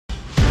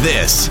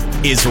This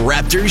is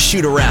Raptors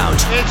Shoot Around.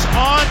 It's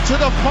on to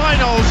the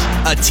finals.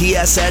 A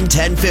TSN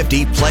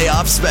 1050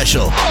 playoff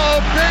special. Oh,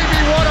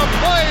 baby, what a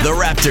play. The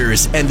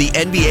Raptors and the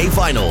NBA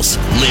Finals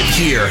live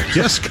here.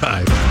 Yes,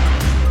 Guy.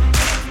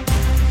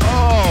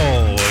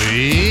 Oh,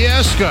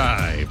 yes,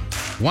 Guy.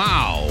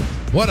 Wow.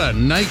 What a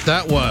night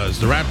that was.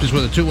 The Raptors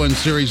with a 2-1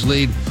 series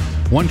lead,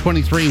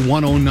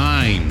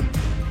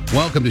 123-109.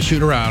 Welcome to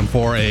Shoot Around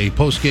for a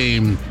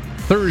post-game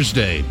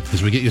Thursday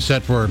as we get you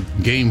set for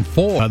Game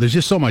 4. There's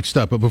just so much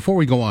stuff, but before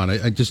we go on,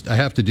 I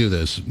have to do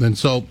this. And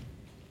so,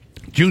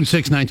 June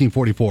 6,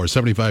 1944,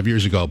 75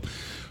 years ago,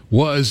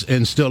 was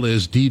and still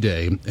is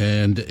D-Day.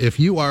 And if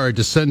you are a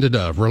descendant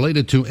of,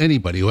 related to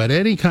anybody who had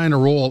any kind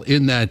of role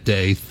in that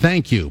day,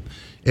 thank you.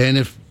 And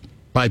if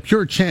by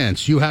pure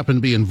chance you happen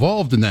to be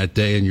involved in that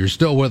day and you're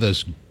still with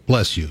us,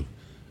 bless you.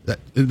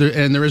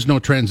 And there is no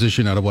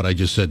transition out of what I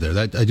just said there.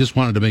 I just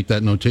wanted to make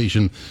that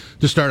notation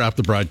to start off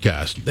the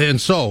broadcast. And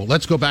so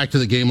let's go back to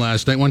the game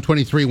last night,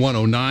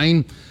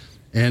 123-109.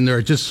 And there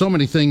are just so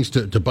many things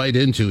to bite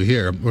into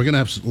here. We're going to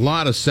have a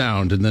lot of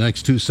sound in the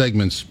next two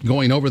segments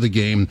going over the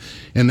game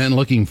and then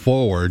looking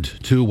forward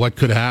to what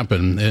could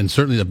happen. And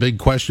certainly the big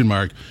question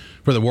mark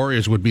for the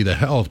Warriors would be the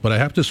health. But I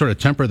have to sort of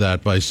temper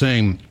that by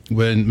saying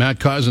when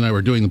Matt Cause and I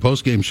were doing the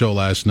postgame show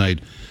last night,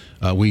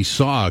 we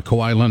saw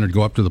Kawhi Leonard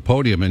go up to the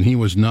podium, and he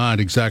was not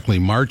exactly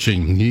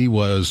marching. He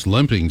was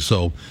limping.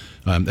 So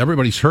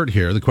everybody's hurt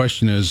here. The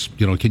question is,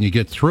 can you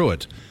get through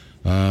it?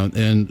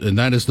 And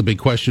that is the big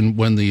question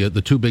when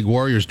the two big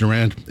Warriors,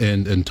 Durant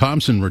and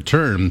Thompson,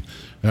 returning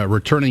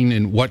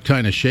in what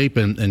kind of shape,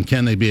 and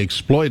can they be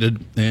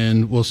exploited?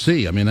 And we'll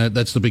see. I mean,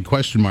 that's the big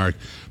question mark.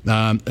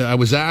 I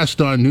was asked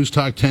on News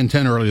Talk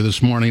 1010 earlier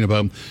this morning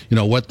about,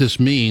 what this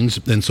means.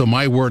 And so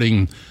my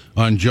wording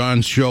on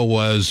John's show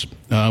was,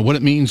 what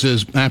it means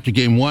is after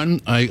Game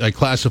 1, I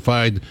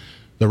classified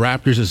the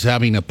Raptors as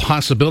having a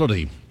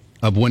possibility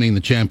of winning the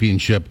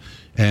championship.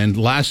 And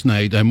last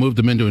night, I moved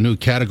them into a new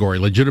category,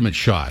 legitimate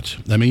shot.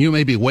 I mean, you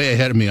may be way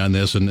ahead of me on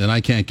this, and I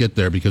can't get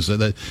there because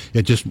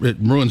it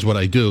ruins what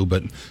I do.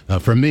 But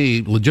for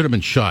me,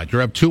 legitimate shot.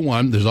 You're up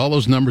 2-1. There's all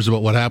those numbers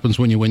about what happens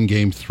when you win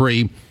Game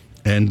 3,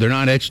 and they're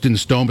not etched in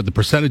stone, but the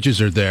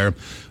percentages are there.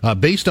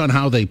 Based on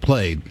how they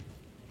played,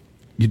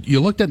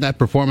 you looked at that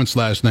performance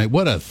last night.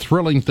 What a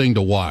thrilling thing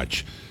to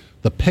watch.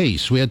 The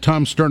pace. We had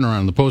Tom Sterner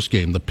on the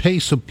postgame. The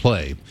pace of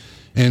play.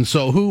 And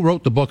so who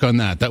wrote the book on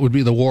that? That would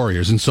be the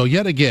Warriors. And so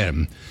yet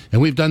again,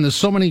 and we've done this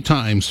so many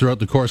times throughout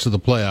the course of the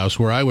playoffs,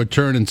 where I would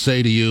turn and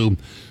say to you,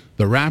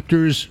 the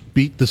Raptors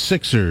beat the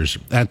Sixers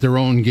at their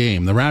own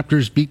game. The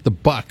Raptors beat the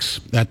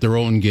Bucks at their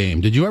own game.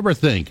 Did you ever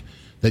think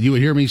that you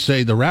would hear me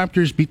say the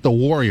Raptors beat the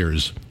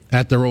Warriors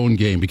at their own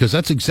game? Because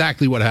that's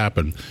exactly what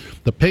happened.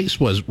 The pace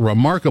was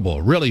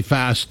remarkable, really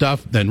fast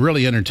stuff, and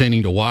really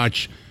entertaining to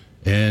watch.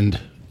 And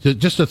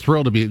just a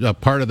thrill to be a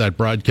part of that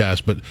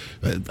broadcast. But,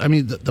 I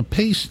mean, the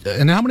pace,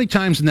 and how many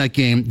times in that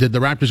game did the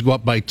Raptors go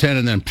up by 10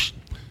 and then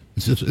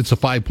it's a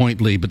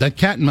 5-point lead? But that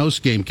cat and mouse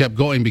game kept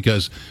going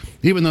because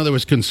even though there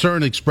was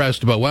concern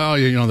expressed about, well,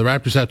 the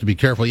Raptors have to be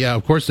careful. Yeah,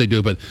 of course they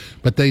do. But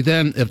they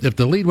then, if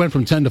the lead went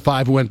from 10 to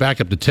 5, it went back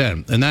up to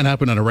 10. And that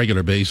happened on a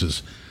regular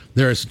basis.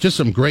 There's just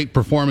some great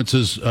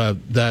performances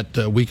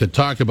that we could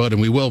talk about,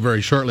 and we will very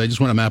shortly. I just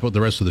want to map out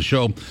the rest of the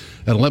show.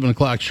 At 11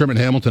 o'clock, Sherman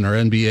Hamilton, our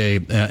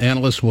NBA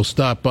analyst, will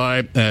stop by.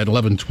 At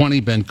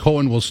 11:20, Ben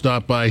Cohen will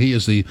stop by. He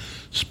is the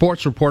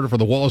sports reporter for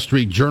the Wall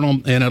Street Journal.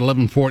 And at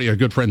 11:40, our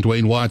good friend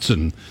Dwayne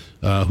Watson,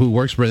 who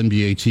works for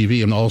NBA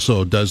TV and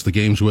also does the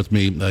games with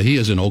me. He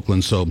is in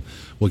Oakland, so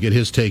we'll get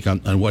his take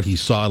on what he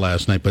saw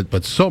last night.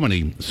 But so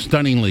many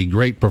stunningly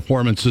great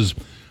performances.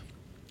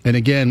 And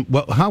again,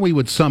 how we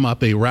would sum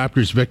up a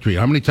Raptors victory.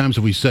 How many times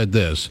have we said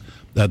this?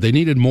 They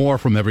needed more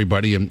from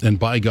everybody, and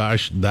by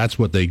gosh, that's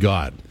what they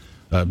got.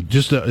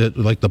 Just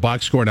like the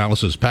box score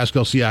analysis,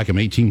 Pascal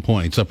Siakam, 18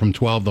 points, up from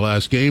 12 the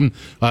last game.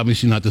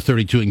 Obviously not the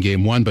 32 in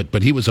Game 1,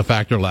 but he was a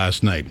factor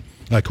last night.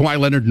 Kawhi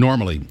Leonard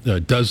normally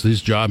does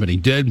his job, and he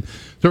did.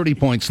 30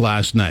 points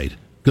last night.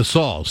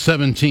 Gasol,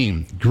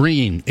 17.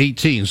 Green,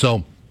 18.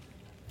 So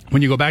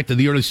when you go back to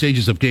the early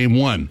stages of Game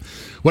 1,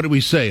 what did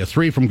we say? A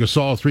 3 from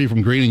Gasol, 3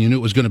 from Green, and you knew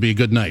it was going to be a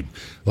good night.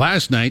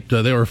 Last night,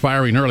 they were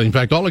firing early. In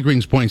fact, all of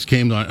Green's points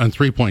came on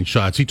three-point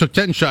shots. He took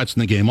 10 shots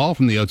in the game, all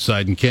from the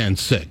outside, and canned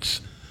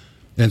 6.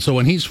 And so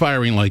when he's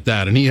firing like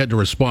that, and he had to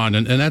respond,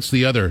 and that's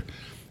the other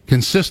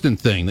consistent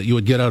thing that you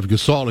would get out of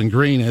Gasol and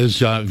Green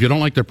is if you don't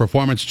like their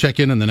performance, check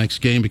in the next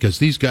game, because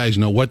these guys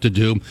know what to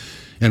do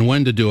and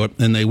when to do it,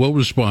 and they will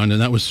respond,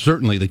 and that was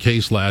certainly the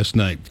case last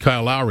night.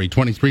 Kyle Lowry,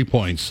 23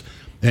 points.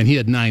 And he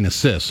had 9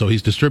 assists, so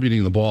he's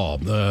distributing the ball.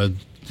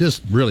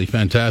 Just really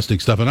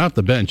fantastic stuff. And off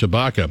the bench,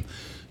 Ibaka,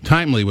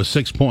 timely with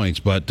 6 points,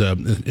 but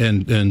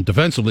and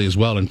defensively as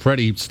well. And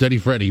Freddie, steady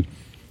Freddie,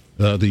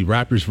 the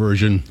Raptors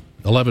version,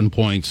 11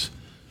 points.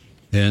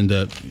 And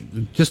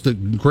just a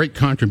great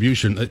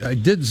contribution. I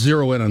did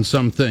zero in on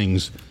some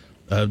things.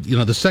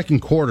 The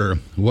second quarter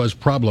was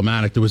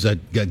problematic. There was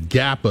that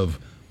gap of,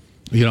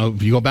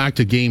 if you go back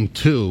to Game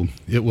 2,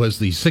 it was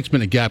the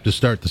 6-minute gap to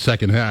start the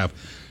second half.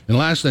 And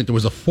last night there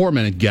was a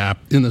 4-minute gap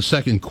in the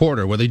second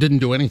quarter where they didn't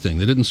do anything.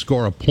 They didn't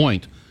score a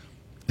point.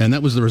 And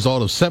that was the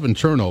result of 7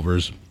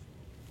 turnovers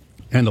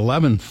and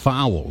 11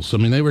 fouls. I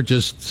mean, they were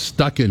just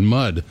stuck in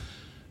mud.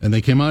 And they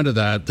came out of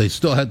that. They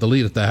still had the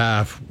lead at the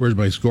half. Where's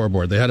my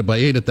scoreboard? They had it by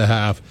 8 at the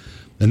half.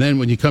 And then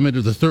when you come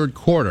into the third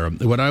quarter,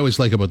 what I always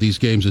like about these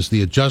games is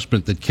the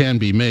adjustment that can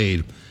be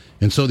made.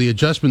 And so the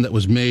adjustment that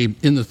was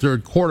made in the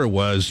third quarter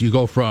was you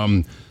go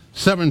from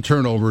 7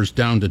 turnovers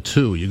down to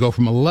 2. You go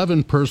from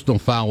 11 personal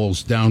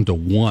fouls down to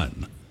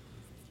 1.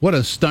 What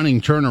a stunning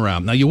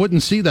turnaround. Now, you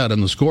wouldn't see that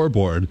on the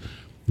scoreboard,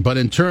 but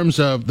in terms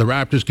of the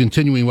Raptors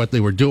continuing what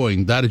they were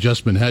doing, that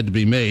adjustment had to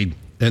be made,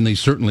 and they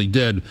certainly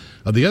did.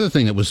 The other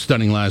thing that was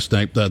stunning last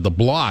night, the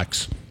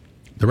blocks.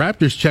 The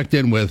Raptors checked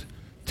in with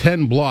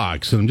 10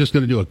 blocks, and I'm just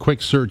going to do a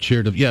quick search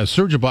here.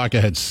 Serge Ibaka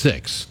had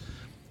 6.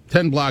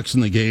 10 blocks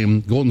in the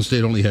game. Golden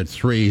State only had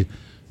 3.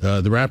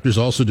 The Raptors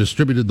also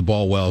distributed the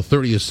ball well,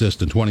 30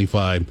 assists and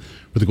 25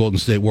 for the Golden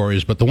State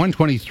Warriors. But the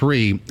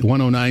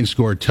 123-109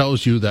 score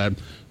tells you that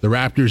the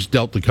Raptors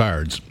dealt the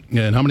cards.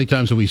 And how many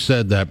times have we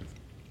said that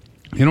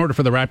in order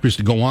for the Raptors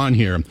to go on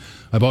here,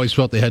 I've always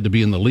felt they had to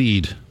be in the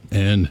lead.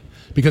 And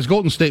because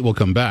Golden State will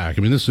come back.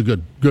 I mean, this is a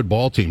good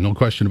ball team, no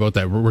question about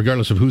that.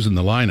 Regardless of who's in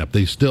the lineup,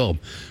 they still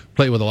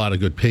play with a lot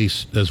of good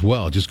pace as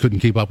well. Just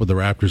couldn't keep up with the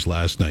Raptors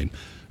last night.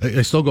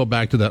 I still go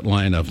back to that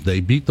lineup. They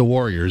beat the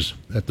Warriors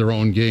at their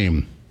own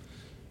game.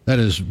 That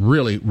is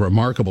really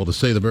remarkable, to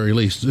say the very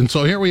least. And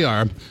so here we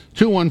are,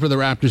 2-1 for the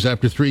Raptors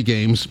after 3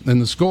 games,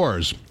 and the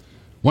scores,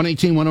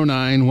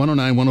 118-109,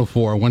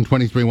 109-104,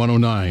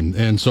 123-109.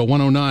 And so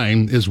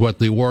 109 is what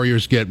the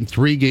Warriors get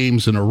 3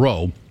 games in a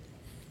row.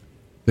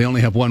 They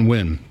only have 1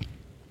 win.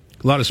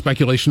 A lot of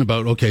speculation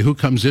about, okay, who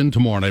comes in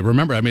tomorrow night?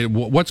 Remember, I mean,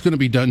 what's going to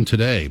be done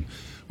today?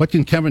 What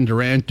can Kevin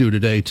Durant do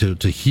today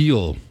to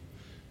heal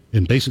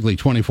in basically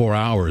 24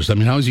 hours? I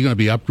mean, how is he going to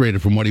be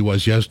upgraded from what he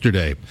was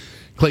yesterday?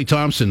 Klay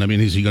Thompson, I mean,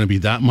 is he going to be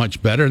that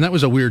much better? And that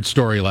was a weird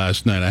story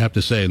last night, I have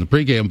to say. In the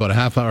pregame, about a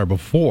half hour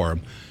before,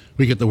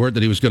 we get the word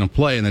that he was going to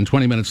play, and then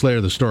 20 minutes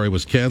later, the story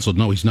was canceled.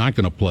 No, he's not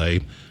going to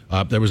play.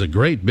 There was a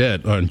great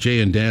bit on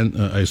Jay and Dan.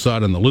 I saw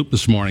it on the Loop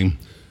this morning.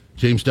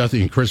 James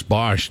Duthie and Chris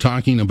Bosh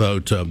talking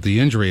about the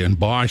injury, and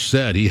Bosh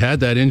said he had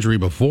that injury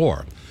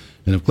before.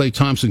 And if Klay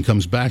Thompson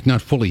comes back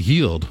not fully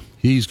healed,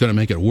 he's going to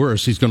make it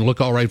worse. He's going to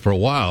look all right for a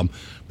while.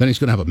 Then he's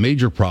going to have a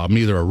major problem,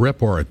 either a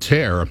rip or a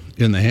tear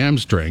in the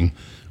hamstring,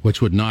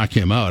 which would knock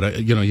him out.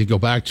 You go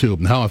back to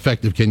how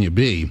effective can you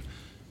be?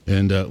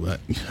 And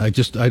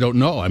I don't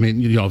know. I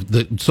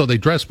mean, so they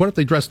dress. What if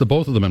they dress the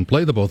both of them and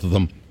play the both of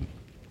them?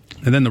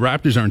 And then the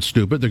Raptors aren't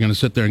stupid. They're going to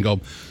sit there and go,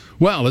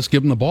 well, let's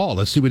give him the ball.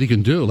 Let's see what he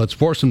can do. Let's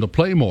force him to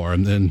play more.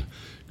 And then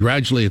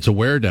gradually it's a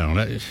wear down.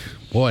 I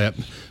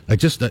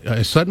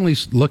suddenly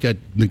look at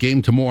the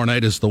game tomorrow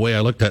night as the way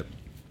I looked at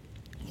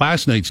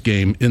last night's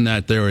game, in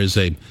that there is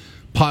a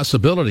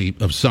possibility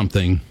of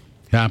something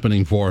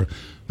happening for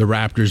the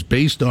Raptors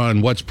based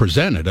on what's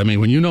presented. I mean,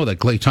 when you know that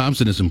Klay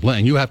Thompson isn't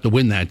playing, you have to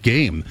win that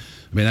game.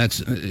 I mean, that's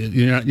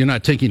you're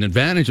not taking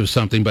advantage of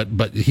something,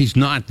 but he's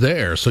not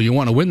there, so you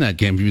want to win that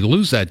game. If you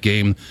lose that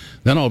game,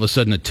 then all of a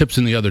sudden it tips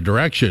in the other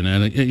direction.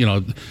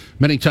 And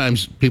many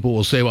times people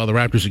will say, "Well, the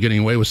Raptors are getting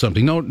away with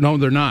something." No,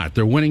 they're not.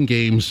 They're winning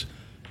games,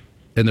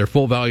 and they're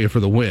full value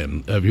for the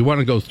win. If you want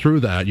to go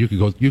through that,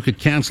 you could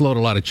cancel out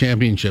a lot of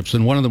championships,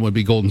 and one of them would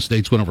be Golden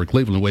State's win over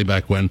Cleveland way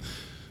back when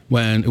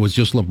it was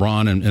just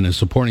LeBron and his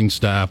supporting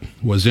staff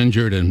was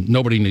injured, and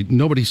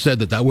nobody said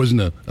that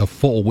wasn't a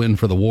full win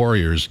for the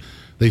Warriors.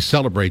 They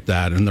celebrate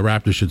that, and the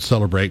Raptors should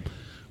celebrate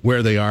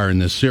where they are in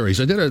this series.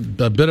 I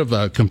did a bit of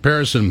a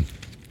comparison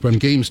from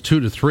games 2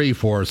 to 3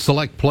 for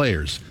select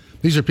players.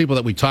 These are people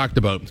that we talked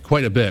about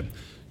quite a bit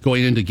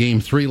going into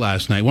game 3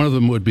 last night. One of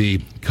them would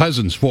be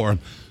Cousins for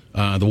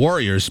the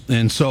Warriors.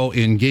 And so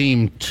in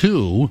game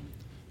 2,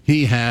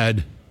 he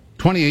had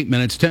 28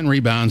 minutes, 10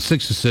 rebounds,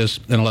 6 assists,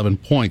 and 11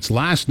 points.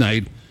 Last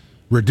night,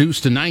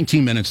 reduced to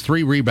 19 minutes,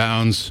 3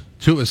 rebounds,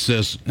 2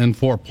 assists, and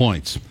 4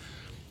 points.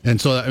 And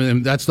so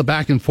that's the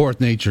back-and-forth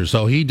nature.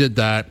 So he did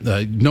that.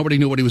 Nobody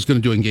knew what he was going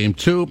to do in Game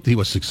 2. He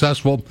was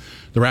successful.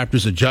 The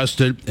Raptors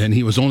adjusted, and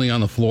he was only on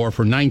the floor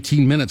for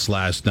 19 minutes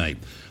last night.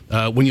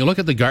 When you look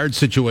at the guard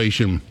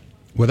situation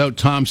without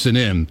Thompson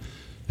in,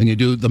 and you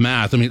do the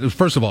math, I mean,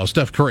 first of all,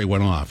 Steph Curry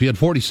went off. He had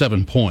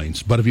 47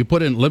 points. But if you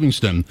put in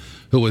Livingston,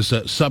 who was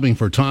subbing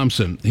for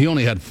Thompson, he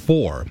only had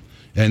 4.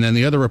 And then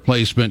the other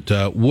replacement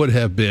would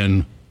have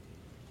been,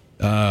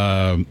 who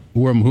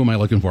am I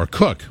looking for?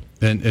 Cook.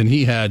 And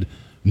he had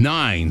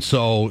 9.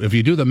 So if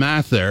you do the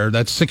math there,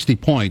 that's 60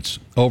 points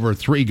over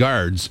 3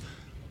 guards.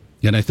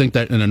 And I think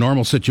that in a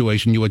normal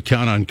situation, you would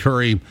count on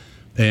Curry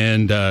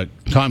and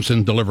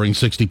Thompson delivering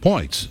 60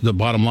 points. The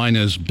bottom line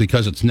is,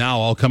 because it's now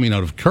all coming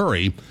out of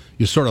Curry,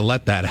 you sort of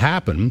let that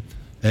happen,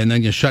 and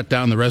then you shut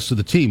down the rest of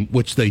the team,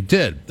 which they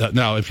did.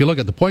 Now, if you look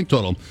at the point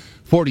total,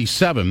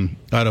 47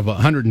 out of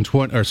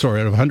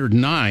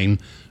 109.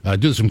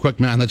 Do some quick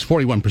math, that's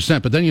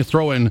 41%. But then you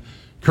throw in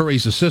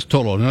Curry's assist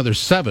total, another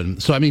 7.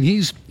 So, I mean,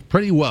 he's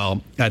pretty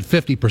well at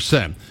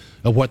 50%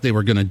 of what they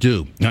were going to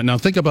do. Now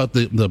think about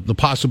the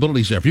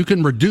possibilities there. If you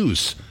can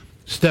reduce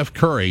Steph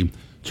Curry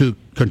to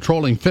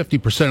controlling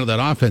 50% of that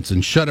offense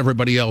and shut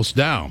everybody else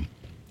down.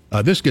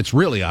 This gets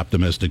really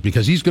optimistic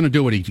because he's going to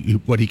do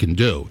what he can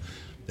do,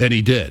 and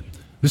he did.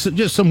 This is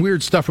just some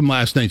weird stuff from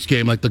last night's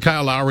game, like the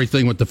Kyle Lowry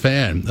thing with the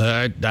fan.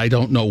 I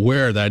don't know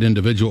where that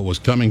individual was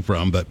coming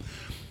from, but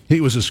he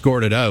was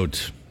escorted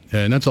out,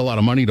 and that's a lot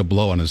of money to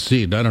blow on his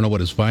seat. I don't know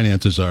what his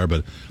finances are,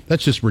 but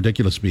that's just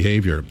ridiculous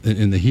behavior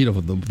in the heat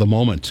of the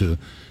moment to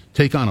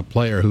take on a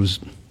player who's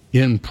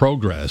in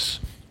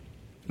progress.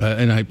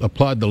 And I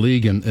applaud the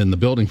league and the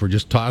building for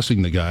just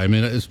tossing the guy. I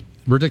mean, it's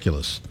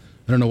ridiculous.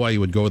 I don't know why you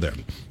would go there.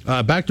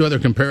 Back to other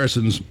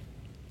comparisons.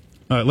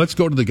 Let's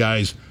go to the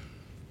guys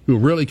who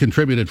really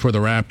contributed for the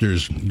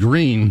Raptors.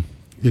 Green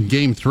in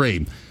Game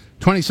 3,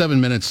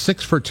 27 minutes,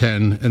 6 for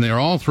 10, and they are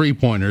all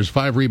three-pointers,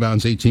 5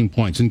 rebounds, 18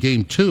 points. In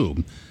Game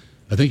 2,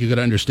 I think you could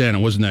understand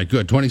it wasn't that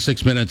good.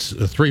 26 minutes,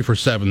 3 for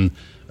 7,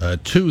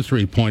 2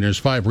 three-pointers,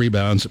 5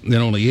 rebounds, and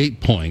only 8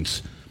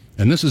 points.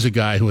 And this is a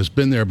guy who has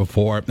been there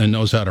before and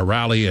knows how to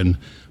rally. And,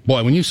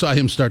 boy, when you saw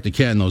him start to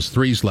can those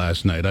threes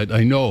last night,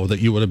 I know that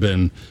you would have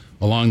been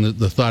along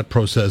the thought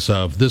process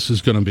of this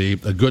is going to be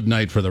a good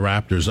night for the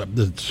Raptors.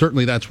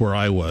 Certainly that's where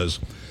I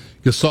was.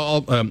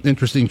 Gasol,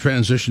 interesting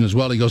transition as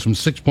well. He goes from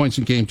 6 points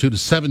in Game 2 to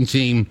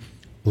 17.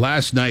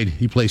 Last night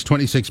he plays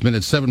 26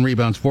 minutes, 7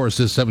 rebounds, 4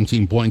 assists,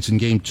 17 points. In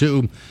Game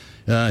 2,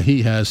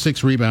 he has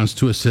 6 rebounds,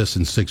 2 assists,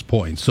 and 6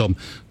 points. So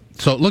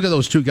look at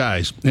those two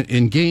guys.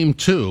 In Game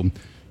 2,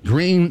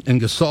 Green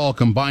and Gasol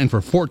combined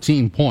for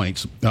 14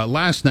 points.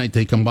 Last night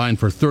they combined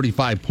for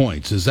 35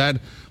 points. Is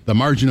that the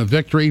margin of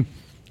victory?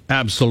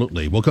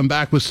 Absolutely. We'll come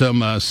back with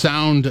some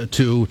sound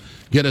to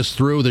get us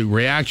through the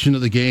reaction to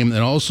the game,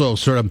 and also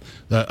sort of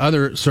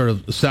other sort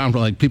of sound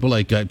from like people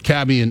like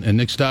Cabby and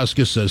Nick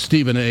Stauskas,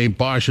 Stephen A.,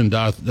 Bosch and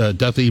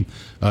Duthie,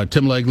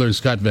 Tim Legler,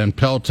 Scott Van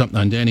Pelt,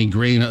 and Danny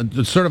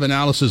Green. Sort of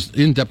analysis,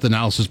 in-depth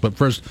analysis, but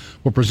first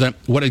we'll present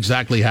what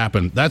exactly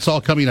happened. That's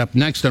all coming up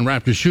next on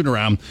Raptors Shoot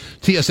Around.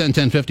 TSN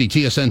 1050,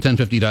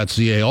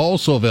 TSN1050.ca,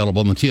 also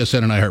available in the TSN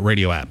and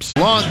iHeartRadio apps.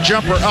 Long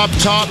jumper up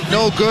top,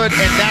 no good,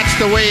 and that's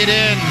the way it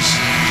ends.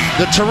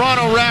 The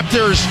Toronto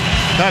Raptors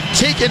have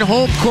taken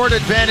home court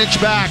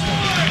advantage back.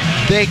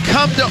 They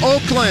come to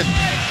Oakland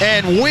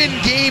and win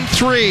Game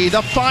 3,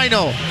 the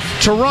final.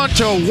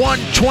 Toronto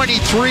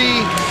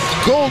 123,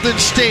 Golden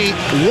State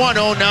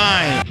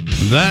 109.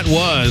 That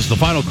was the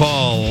final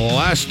call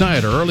last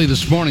night or early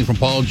this morning from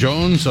Paul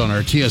Jones on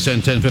our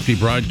TSN 1050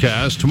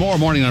 broadcast. Tomorrow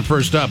morning on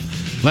First Up,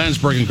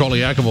 Landsberg and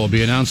Koliakova will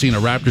be announcing a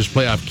Raptors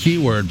playoff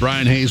keyword.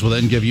 Brian Hayes will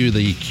then give you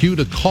the cue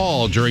to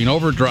call during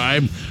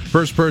overdrive.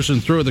 First person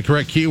through the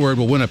correct keyword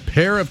will win a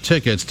pair of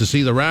tickets to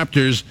see the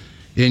Raptors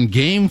in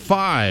Game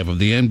 5 of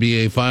the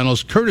NBA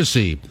Finals,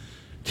 courtesy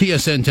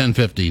TSN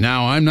 1050.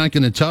 Now, I'm not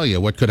going to tell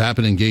you what could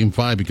happen in Game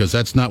 5 because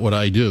that's not what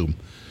I do.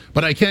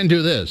 But I can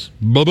do this.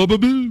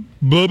 It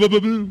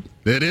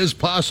is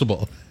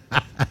possible.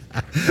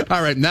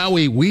 All right, now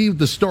we weave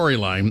the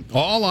storyline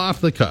all off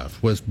the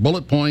cuff with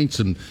bullet points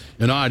and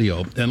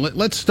audio. And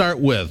let's start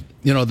with,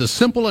 the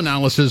simple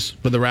analysis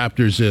for the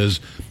Raptors is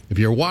if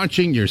you're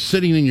watching, you're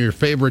sitting in your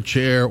favorite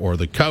chair or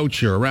the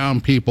couch, you're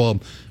around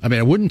people. I mean,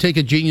 I wouldn't take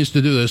a genius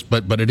to do this,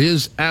 but it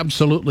is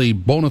absolutely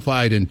bona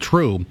fide and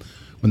true.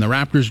 When the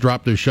Raptors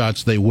drop their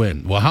shots, they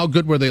win. Well, how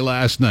good were they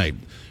last night?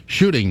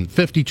 Shooting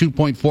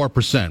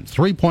 52.4%,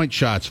 three-point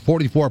shots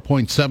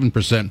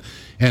 44.7%,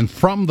 and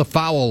from the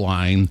foul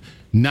line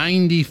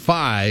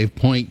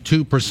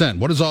 95.2%.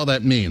 What does all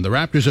that mean? The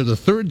Raptors are the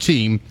third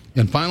team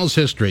in finals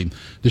history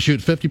to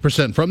shoot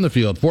 50% from the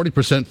field,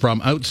 40%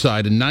 from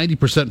outside, and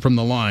 90% from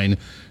the line,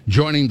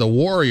 joining the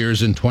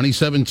Warriors in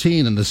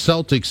 2017 and the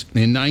Celtics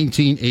in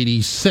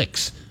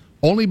 1986.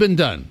 Only been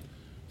done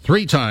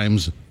 3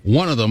 times,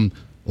 one of them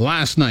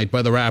last night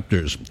by the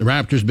Raptors. The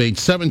Raptors made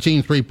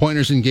 17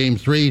 three-pointers in Game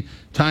 3,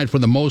 tied for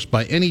the most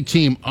by any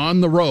team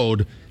on the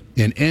road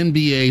in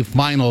NBA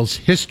Finals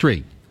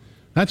history.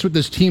 That's what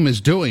this team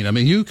is doing. I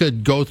mean, you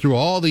could go through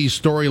all these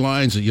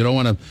storylines that you don't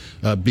want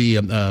to be,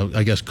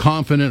 I guess,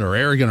 confident or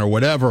arrogant or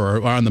whatever,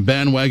 or on the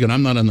bandwagon.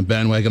 I'm not on the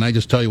bandwagon. I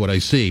just tell you what I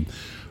see.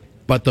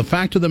 But the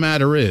fact of the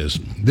matter is,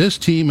 this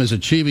team is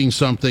achieving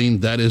something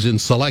that is in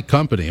select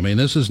company. I mean,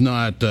 this is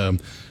not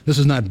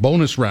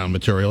bonus round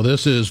material.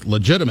 This is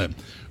legitimate.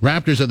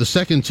 Raptors are the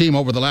second team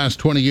over the last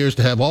 20 years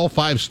to have all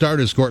 5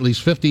 starters score at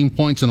least 15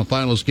 points in a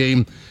finals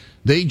game.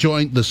 They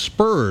joined the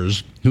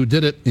Spurs, who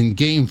did it in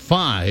Game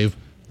 5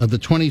 of the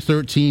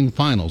 2013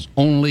 finals.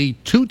 Only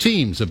 2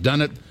 teams have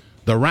done it.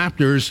 The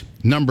Raptors,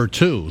 number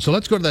 2. So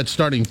let's go to that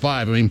starting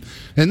 5. I mean,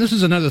 and this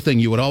is another thing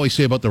you would always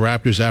say about the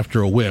Raptors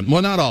after a win.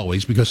 Well, not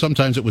always, because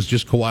sometimes it was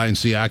just Kawhi and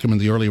Siakam in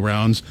the early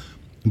rounds.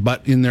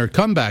 But in their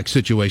comeback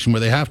situation where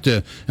they have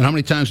to, and how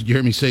many times did you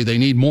hear me say they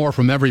need more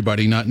from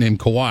everybody not named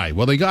Kawhi?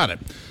 Well, they got it.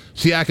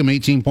 Siakam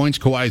 18 points,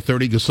 Kawhi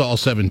 30, Gasol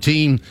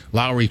 17,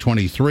 Lowry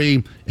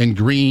 23, and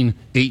Green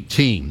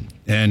 18.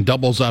 And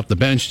doubles off the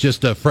bench,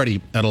 just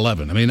Freddie at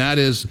 11. I mean,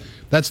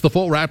 that's the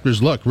full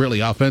Raptors look, really,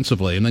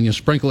 offensively. And then you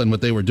sprinkle in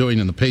what they were doing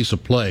in the pace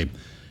of play.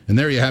 And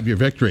there you have your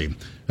victory.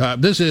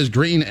 This is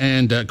Green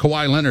and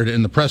Kawhi Leonard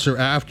in the presser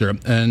after.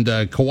 And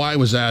Kawhi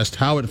was asked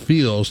how it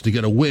feels to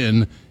get a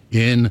win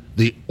in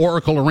the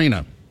Oracle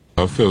Arena.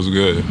 It feels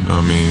good.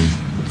 I mean,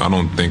 I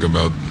don't think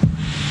about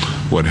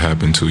what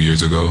happened 2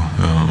 years ago.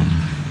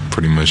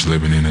 Pretty much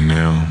living in it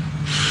now.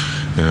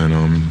 And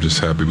I'm just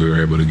happy we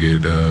were able to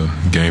get a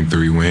Game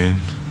 3 win,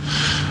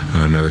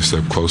 another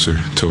step closer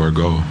to our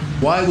goal.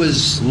 Why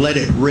was Let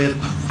It Rip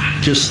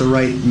just the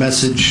right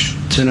message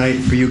tonight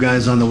for you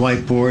guys on the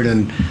whiteboard,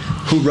 and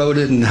who wrote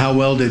it, and how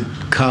well did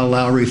Kyle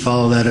Lowry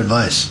follow that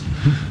advice?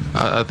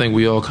 I think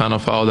we all kind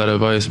of follow that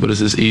advice, but it's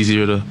just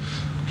easier to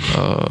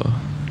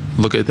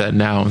look at that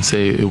now and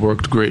say it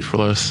worked great for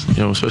us,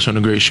 especially on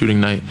a great shooting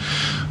night.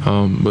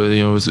 But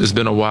it's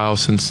been a while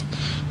since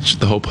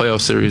the whole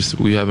playoff series.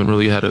 We haven't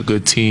really had a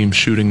good team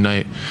shooting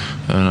night,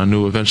 and I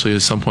knew eventually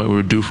at some point we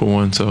were due for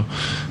one. So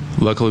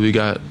luckily we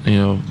got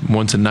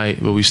one tonight,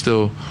 but we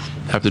still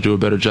have to do a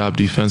better job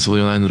defensively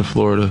on the end of the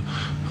floor to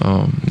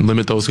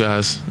limit those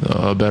guys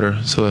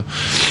better, so that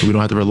we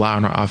don't have to rely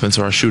on our offense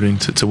or our shooting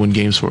to win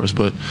games for us.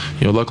 But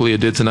luckily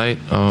it did tonight,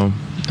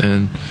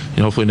 and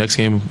hopefully next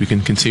game we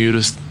can continue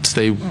to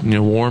stay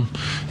warm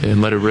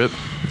and let it rip,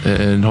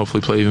 and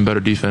hopefully play even better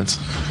defense.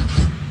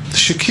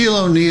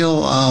 Shaquille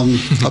O'Neal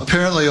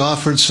apparently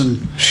offered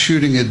some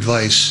shooting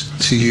advice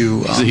to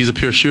you. He's a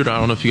pure shooter. I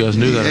don't know if you guys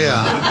knew that.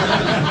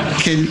 Yeah.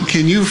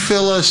 Can you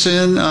fill us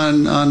in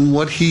on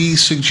what he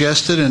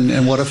suggested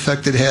and what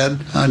effect it had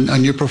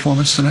on your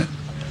performance tonight?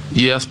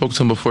 Yeah, I spoke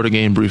to him before the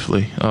game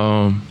briefly.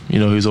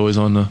 He's always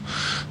on the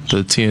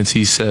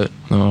TNT set,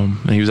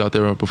 and he was out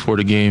there before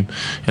the game.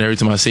 And every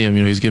time I see him,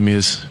 he's giving me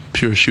his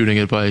pure shooting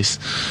advice,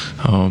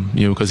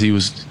 because he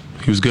was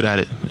good at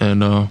it.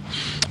 And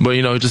but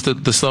just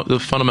the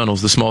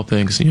fundamentals, the small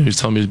things. He's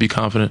telling me to be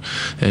confident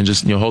and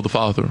just hold the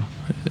follow through.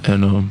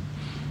 And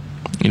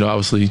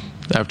obviously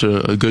after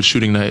a good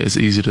shooting night, it's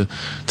easy to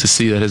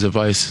see that his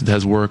advice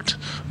has worked.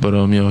 But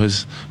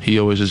he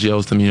always just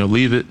yells to me,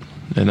 leave it.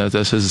 And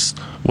that's his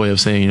way of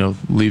saying,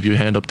 leave your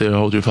hand up there,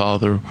 hold your follow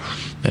through,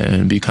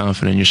 and be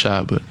confident in your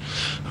shot. But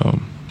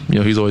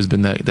he's always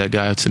been that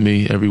guy to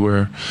me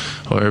everywhere,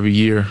 or every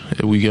year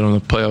we get on the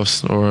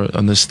playoffs or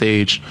on this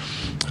stage,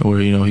 where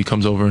he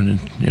comes over and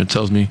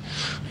tells me,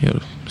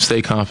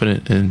 stay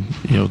confident and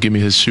give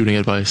me his shooting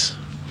advice.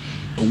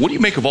 What do you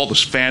make of all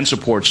this fan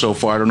support so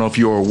far? I don't know if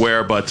you're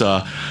aware, but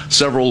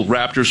several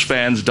Raptors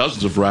fans,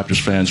 dozens of Raptors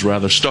fans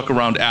rather, stuck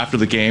around after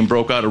the game,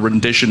 broke out a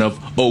rendition of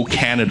 "Oh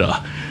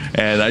Canada."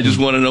 And I just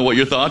want to know what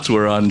your thoughts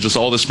were on just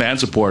all this fan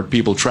support,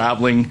 people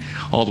traveling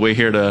all the way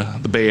here to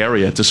the Bay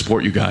Area to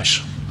support you guys.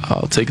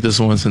 I'll take this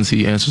one since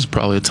he answers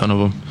probably a ton of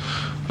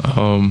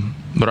them.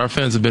 But our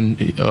fans have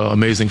been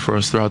amazing for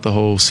us throughout the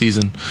whole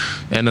season,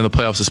 and in the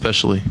playoffs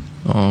especially.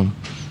 And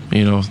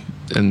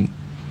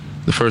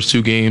the first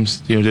two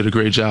games, did a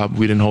great job.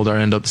 We didn't hold our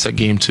end up. Set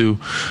game 2,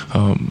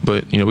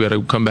 but we got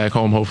to come back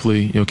home.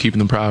 Hopefully, keeping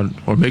them proud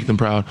or make them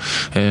proud,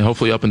 and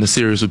hopefully up in the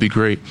series would be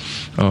great.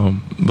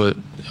 But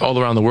all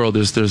around the world,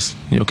 there's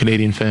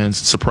Canadian fans.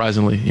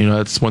 Surprisingly,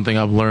 that's one thing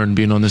I've learned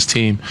being on this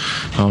team.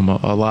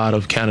 A lot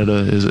of Canada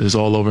is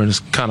all over, and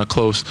it's kind of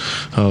close.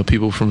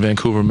 People from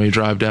Vancouver may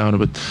drive down,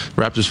 but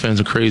Raptors fans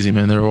are crazy,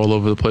 man. They're all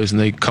over the place, and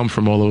they come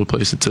from all over the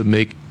place to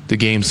make the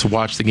games, to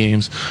watch the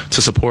games,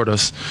 to support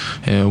us.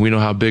 And we know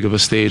how big of a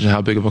stage and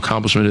how big of an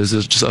accomplishment it is.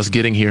 It's just us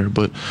getting here,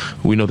 but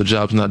we know the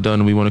job's not done,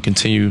 and we want to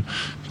continue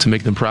to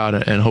make them proud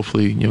and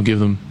hopefully give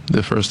them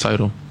their first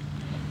title.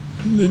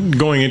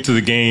 Going into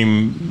the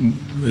game,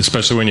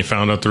 especially when you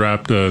found out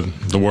the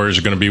Warriors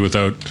are going to be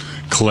without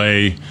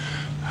Clay,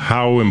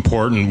 how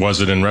important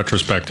was it in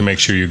retrospect to make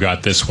sure you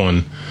got this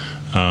one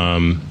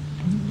on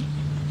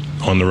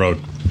the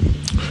road?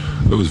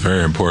 It was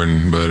very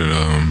important, but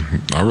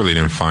I really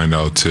didn't find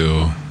out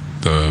till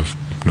the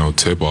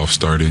tip-off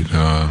started.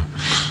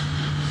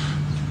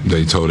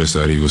 They told us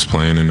that he was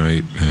playing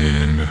tonight,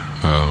 and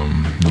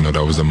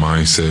that was the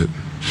mindset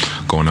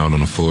going out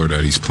on the floor,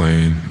 that he's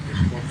playing.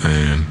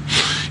 And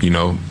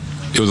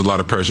it was a lot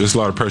of pressure. It's a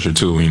lot of pressure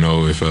too.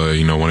 If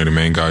one of the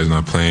main guys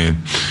not playing,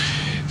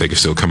 they can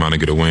still come out and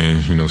get a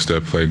win.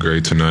 Steph played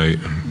great tonight,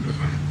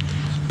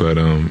 but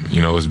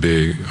it's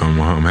big.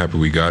 I'm happy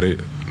we got it.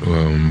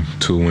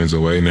 2 wins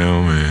away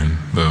now, and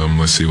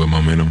let's see what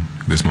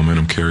this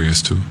momentum carries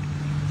us to.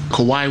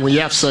 Kawhi, when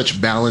you have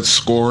such balanced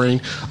scoring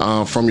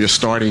from your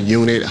starting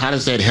unit, how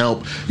does that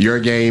help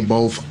your game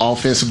both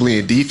offensively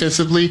and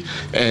defensively?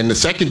 And the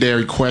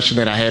secondary question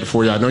that I had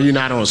for you, I know you're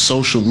not on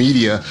social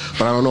media,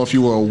 but I don't know if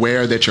you were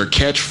aware that your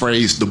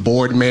catchphrase, "the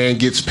board man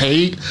gets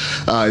paid,"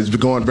 is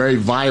going very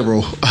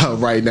viral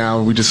right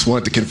now. We just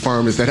wanted to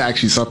confirm, is that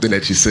actually something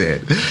that you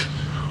said?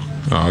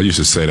 I used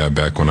to say that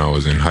back when I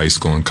was in high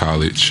school and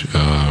college.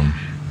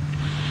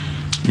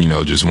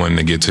 Just wanting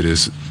to get to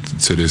this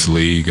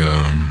league.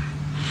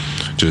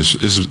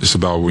 It's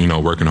about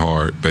working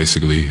hard,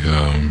 basically,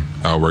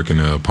 outworking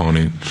the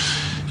opponent.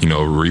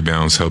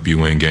 Rebounds help you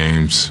win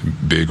games,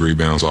 big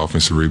rebounds,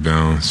 offensive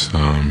rebounds,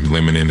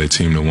 limiting the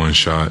team to one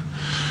shot,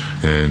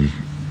 and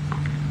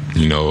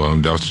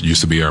that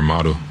used to be our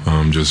motto.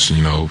 Just,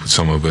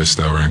 some of us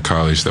that were in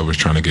college that was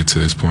trying to get to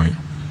this point.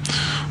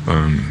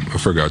 I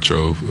forgot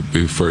your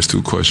first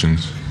two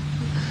questions.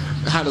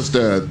 How does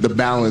the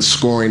balanced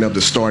scoring of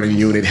the starting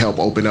unit help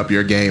open up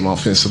your game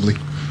offensively?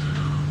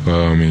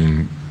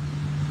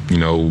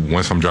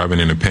 Once I'm driving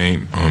in the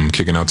paint, I'm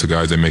kicking out to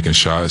guys that making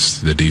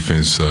shots. The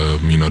defense,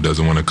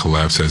 doesn't want to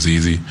collapse as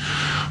easy.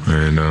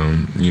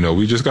 And,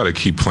 we just got to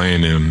keep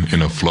playing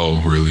in a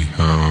flow, really.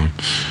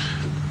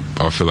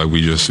 I feel like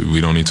we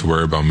don't need to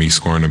worry about me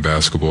scoring the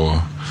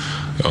basketball.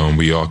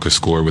 We all could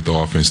score with the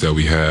offense that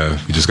we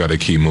have. We just got to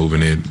keep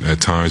moving it.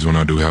 At times when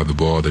I do have the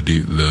ball,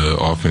 the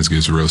offense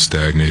gets real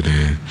stagnant,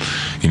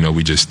 and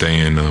we just stay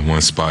in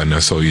one spot, and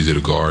that's so easy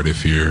to guard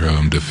if you're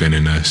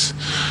defending us.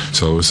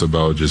 So it's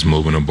about just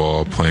moving the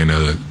ball, playing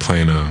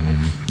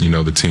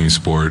the team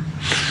sport,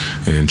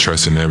 and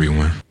trusting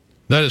everyone.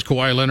 That is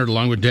Kawhi Leonard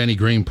along with Danny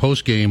Green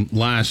post-game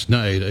last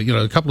night.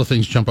 A couple of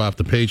things jump off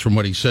the page from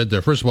what he said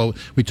there. First of all,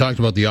 we talked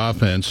about the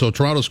offense. So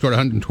Toronto scored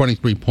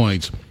 123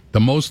 points, the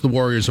most the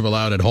Warriors have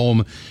allowed at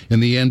home in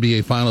the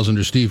NBA Finals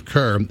under Steve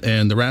Kerr.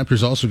 And the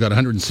Raptors also got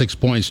 106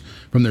 points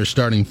from their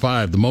starting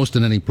five, the most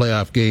in any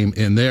playoff game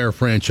in their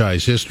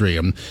franchise history.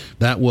 And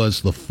that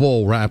was the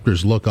full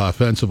Raptors look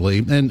offensively,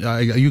 and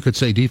you could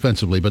say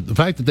defensively. But the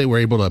fact that they were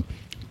able to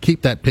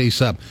keep that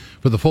pace up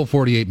for the full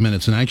 48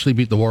 minutes and actually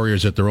beat the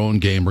Warriors at their own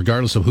game,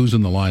 regardless of who's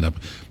in the lineup,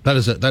 that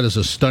is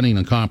a stunning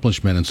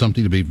accomplishment and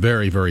something to be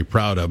very, very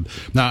proud of.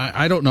 Now,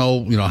 I don't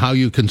know, how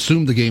you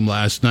consumed the game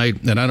last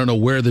night, and I don't know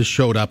where this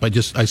showed up. I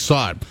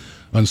saw it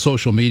on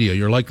social media.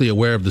 You're likely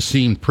aware of the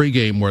scene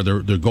pregame where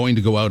they're going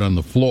to go out on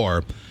the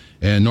floor,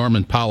 and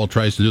Norman Powell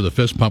tries to do the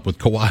fist pump with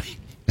Kawhi.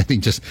 And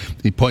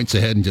he points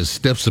ahead and just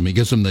stiffs him. He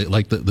gives him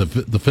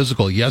the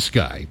physical yes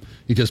guy.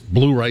 He just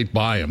blew right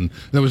by him.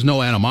 There was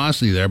no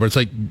animosity there, but it's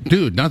like,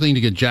 dude, nothing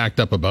to get jacked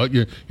up about.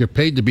 You're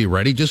paid to be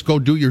ready. Just go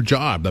do your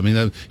job. I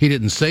mean, he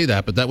didn't say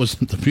that, but that was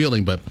the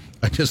feeling. But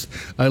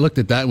I looked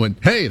at that and went,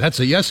 hey,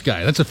 that's a yes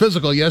guy. That's a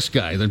physical yes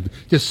guy. Then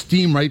just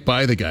steam right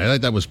by the guy.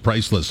 That was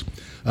priceless.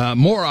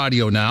 More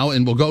audio now,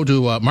 and we'll go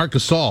to Marc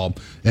Gasol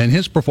and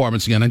his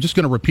performance again. I'm just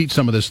going to repeat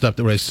some of this stuff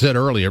that I said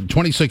earlier.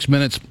 26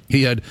 minutes,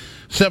 he had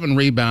 7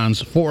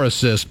 rebounds, 4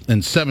 assists,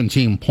 and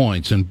 17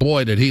 points. And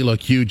boy, did he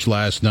look huge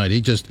last night.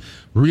 He just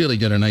really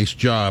did a nice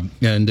job.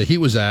 And he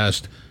was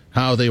asked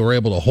how they were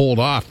able to hold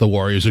off the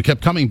Warriors, who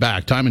kept coming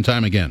back time and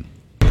time again.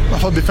 I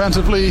thought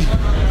defensively,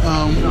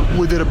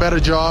 we did a better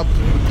job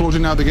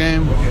closing out the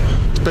game,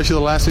 especially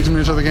the last 6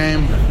 minutes of the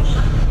game.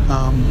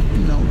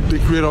 They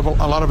create a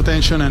lot of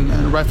attention,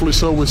 and rightfully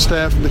so with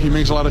Steph. He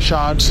makes a lot of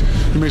shots,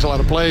 he makes a lot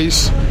of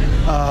plays.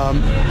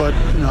 But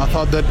I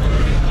thought that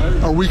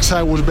our weak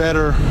side was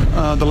better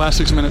the last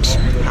 6 minutes.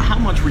 How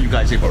much were you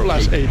guys able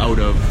to take out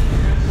of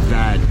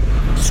that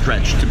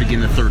stretch to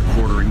begin the third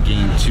quarter in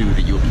game 2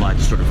 that you applied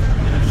to sort of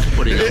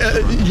put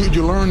it?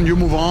 You learn, you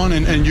move on,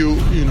 and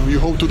you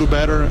hope to do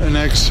better. And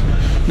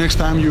next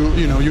time you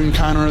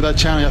encounter that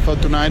challenge. I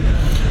thought tonight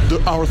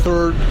our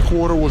third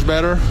quarter was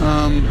better,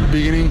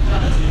 beginning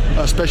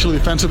especially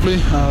defensively.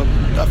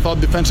 I thought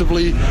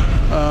defensively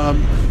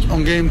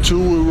on game 2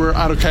 we were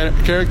out of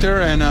character,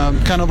 and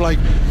kind of like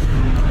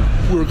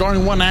we were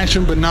guarding one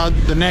action, but not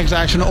the next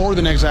action or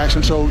the next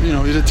action. So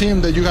it's a team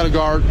that you got to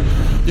guard,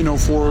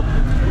 for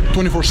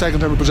 24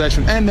 seconds every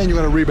possession, and then you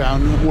got to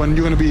rebound when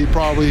you're going to be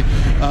probably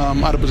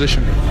out of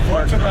position.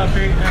 What's about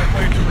being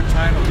halfway to the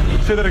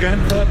title? Say that again.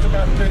 What's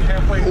about being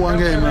halfway? One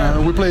game.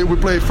 We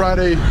play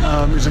Friday.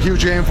 It's a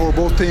huge game for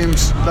both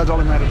teams. That's all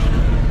that matters.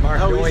 Mark,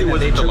 how easy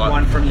was it to took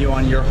one from you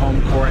on your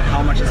home court?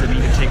 How much does it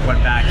mean to take one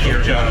back here?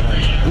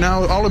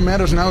 Now, all that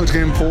matters now is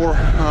game 4,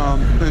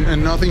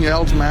 and nothing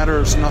else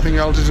matters. Nothing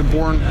else is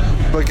important.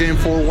 But game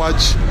 4,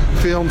 watch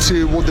film,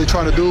 see what they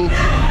try to do,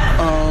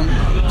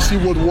 see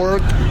what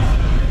worked,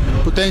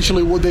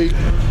 potentially what they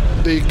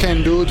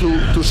can do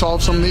to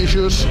solve some of the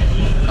issues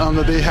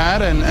that they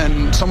had,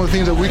 and some of the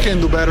things that we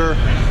can do better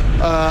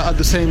at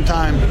the same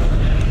time.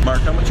 Mark,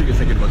 how much are you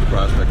thinking about the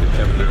prospect of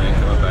Kevin Durant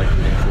coming back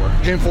in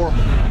game 4? Game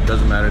 4.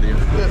 Doesn't matter to you?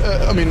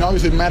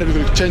 Obviously it matters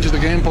if it changes the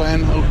game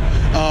plan.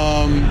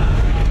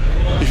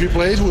 If he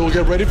plays, we'll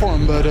get ready for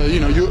him. But I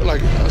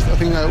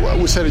think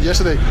we said it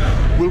yesterday.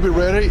 We'll be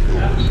ready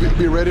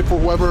for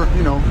whoever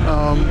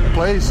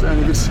plays. And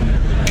if it's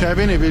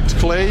Kevin, if it's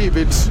Clay, if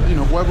it's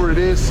whoever it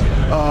is,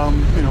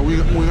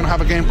 we're gonna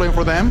have a game plan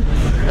for them,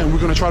 and we're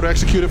gonna try to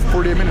execute it for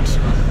 48 minutes.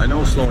 I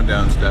know slowing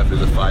down Steph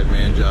is a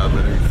 5-man job,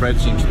 but Fred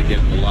seems to get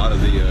a lot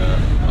of the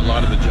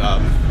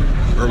job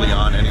early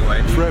on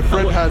anyway. Fred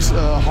has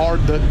a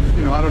heart that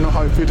I don't know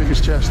how it fits in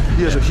his chest.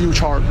 He has a huge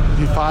heart.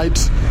 He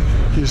fights.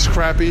 He's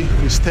scrappy.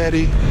 He's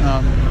steady.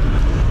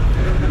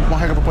 One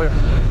heck of a player.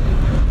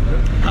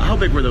 How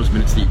big were those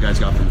minutes that you guys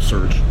got from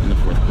Serge in the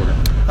fourth quarter?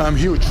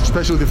 Huge,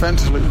 especially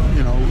defensively.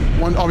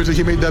 Obviously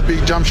he made that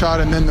big jump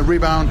shot and then the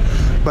rebound,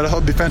 but I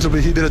thought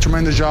defensively he did a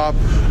tremendous job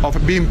of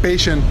being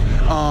patient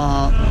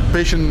on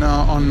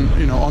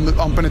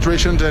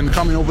penetrations and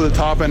coming over the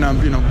top and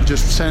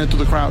just sending it to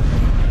the crowd.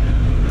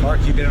 Mark,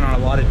 you've been on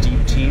a lot of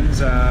deep teams,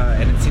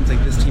 and it seems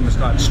like this team is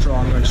got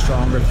stronger and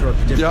stronger throughout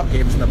the different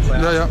games in the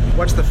playoffs.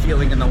 What's the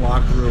feeling in the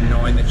locker room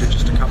knowing that you're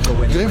just a couple of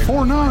wins? Game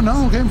 4?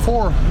 No, Game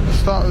 4.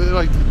 Stop,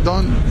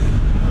 done.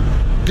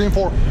 Game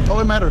 4. All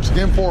that matters.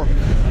 Game 4.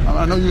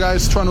 I know you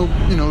guys trying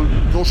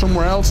to, go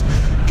somewhere else.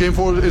 Game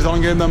 4 is the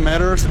only game that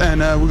matters, and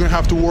we're gonna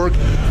have to work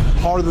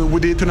harder than we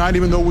did tonight.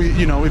 Even though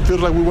it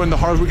feels like we went the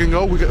hardest we can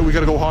go. We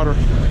got to go harder.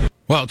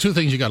 Well, two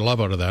things you got to love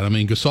out of that. I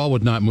mean, Gasol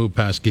would not move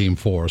past Game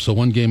 4, so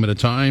one game at a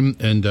time.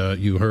 And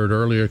you heard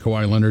earlier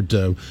Kawhi Leonard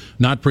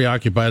not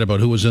preoccupied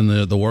about who was in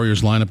the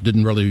Warriors lineup.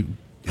 Didn't really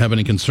have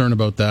any concern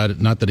about that.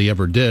 Not that he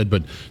ever did,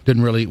 but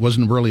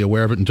wasn't really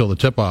aware of it until the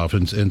tip-off.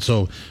 And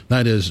so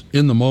that is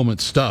in the moment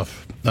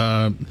stuff.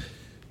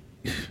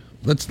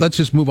 Let's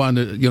just move on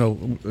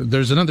to,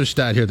 there's another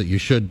stat here that you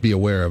should be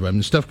aware of. I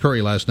mean, Steph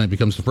Curry last night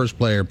becomes the first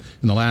player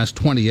in the last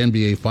 20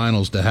 NBA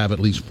Finals to have at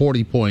least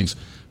 40 points,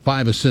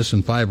 5 assists,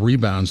 and 5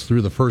 rebounds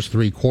through the first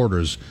 3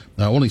 quarters.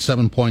 Only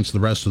 7 points the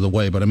rest of the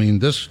way. But, I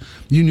mean,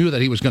 you knew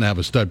that he was going to have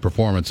a stud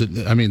performance.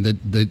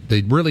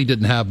 They really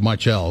didn't have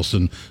much else.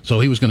 And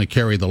so he was going to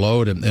carry the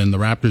load. And the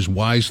Raptors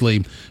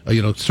wisely,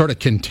 sort of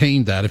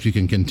contained that, if you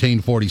can contain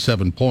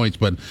 47 points.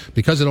 But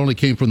because it only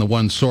came from the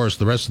one source,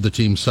 the rest of the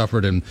team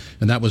suffered. And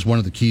that was one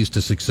of the keys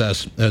to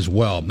success as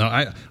well.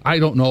 Now, I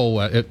don't know,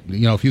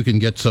 if you can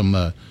get some,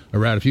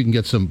 if you can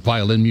get some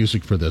violin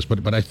music for this.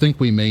 But I think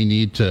we may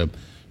need to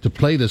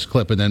play this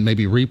clip and then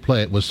maybe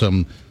replay it with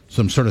some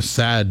sort of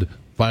sad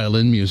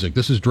violin music.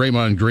 This is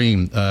Draymond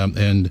Green,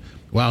 and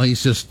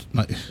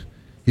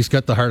he's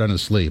got the heart on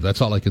his sleeve.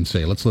 That's all I can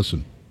say. Let's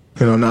listen.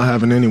 Not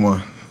having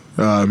anyone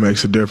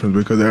makes a difference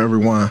because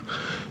everyone,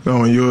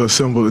 when you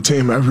assemble the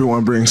team,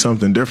 everyone brings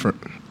something different.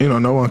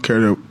 No one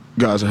cares that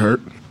guys are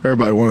hurt.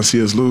 Everybody wants to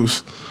see us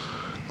lose.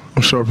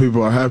 I'm sure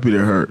people are happy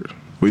they're hurt.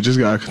 We just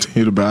got to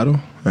continue to battle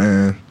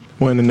and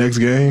win the next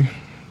game,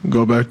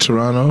 go back to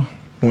Toronto,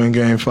 win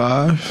Game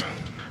 5,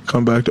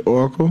 come back to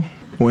Oracle,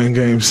 win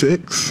Game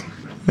 6,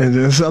 and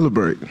then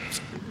celebrate.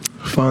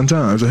 Fun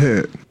times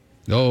ahead.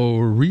 Oh,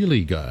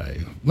 really, Guy?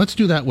 Let's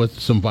do that with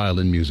some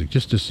violin music,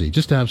 just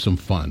to have some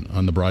fun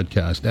on the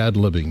broadcast,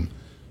 ad-libbing.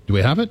 Do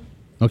we have it?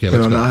 Okay,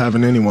 let's go. Not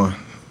having anyone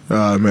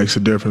makes a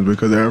difference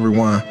because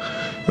everyone,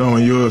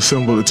 when you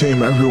assemble the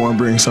team, everyone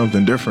brings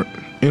something different.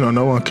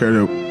 No one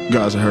cares that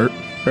guys are hurt.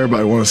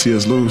 Everybody wants to see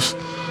us lose.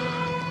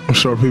 I'm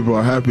sure people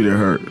are happy they're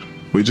hurt.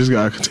 We just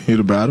got to continue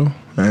to battle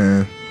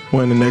and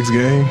win the next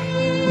game,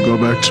 go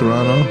back to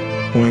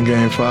Toronto, win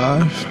Game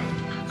 5,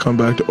 come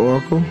back to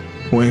Oracle,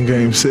 win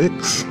Game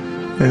 6,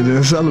 and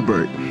then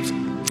celebrate.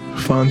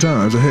 Fun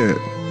times ahead.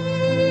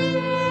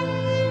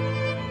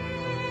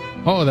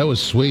 Oh, that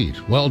was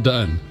sweet. Well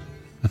done.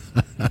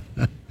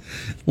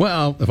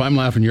 Well, if I'm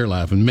laughing, you're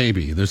laughing.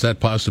 Maybe. There's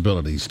that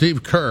possibility.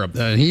 Steve Kerr,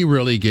 he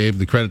really gave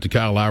the credit to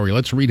Kyle Lowry.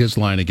 Let's read his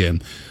line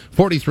again.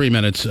 43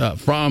 minutes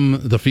from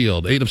the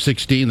field, 8 of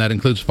 16. That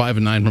includes 5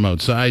 of 9 from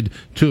outside,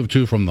 2 of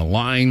 2 from the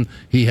line.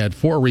 He had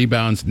 4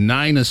 rebounds,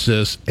 9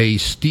 assists, a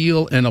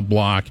steal and a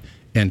block,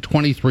 and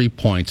 23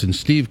 points. And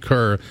Steve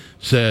Kerr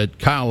said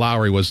Kyle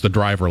Lowry was the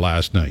driver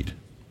last night.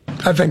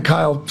 I think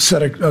Kyle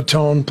set a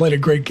tone, played a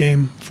great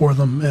game for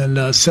them,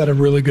 and set a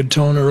really good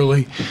tone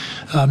early.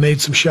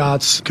 Made some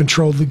shots,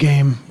 controlled the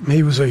game.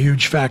 He was a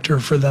huge factor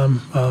for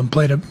them.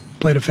 Played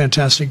a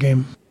fantastic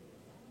game.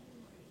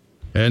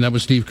 And that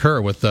was Steve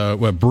Kerr with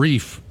a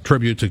brief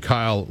tribute to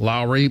Kyle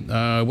Lowry.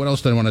 What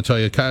else did I want to tell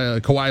you?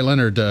 Kawhi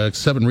Leonard,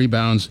 7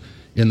 rebounds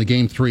in the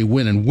Game 3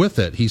 win, and with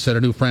it, he set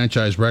a new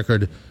franchise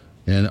record.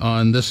 And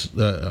on this,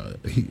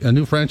 a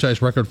new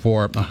franchise record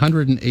for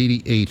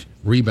 188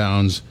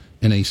 rebounds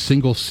in a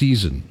single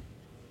season.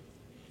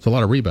 It's a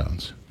lot of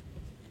rebounds.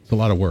 It's a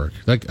lot of work.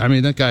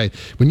 That guy,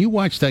 when you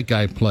watch that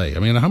guy play,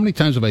 how many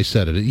times have I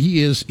said it?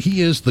 He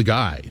is the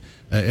guy.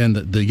 And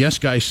the yes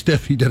guy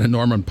stiff he did at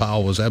Norman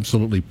Powell was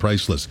absolutely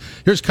priceless.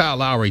 Here's Kyle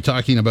Lowry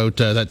talking about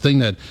that thing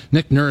that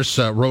Nick Nurse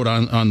wrote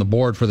on the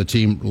board for the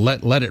team,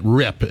 let it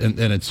rip, and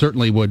it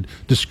certainly would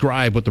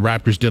describe what the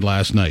Raptors did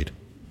last night.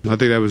 I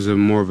think that was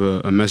more of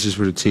a message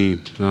for the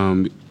team.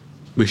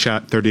 We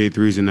shot 38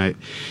 threes tonight,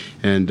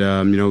 and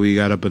we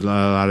got up a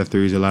lot of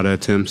threes, a lot of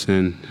attempts,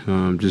 and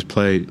just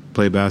played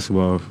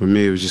basketball. For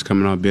me, it was just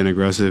coming out being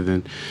aggressive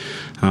and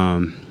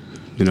not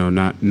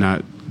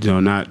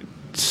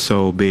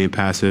so being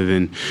passive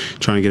and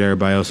trying to get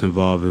everybody else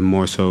involved, and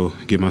more so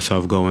get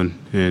myself going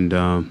and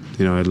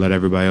let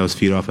everybody else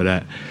feed off of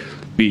that.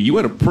 You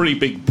had a pretty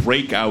big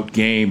breakout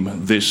game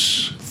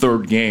this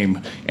third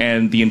game,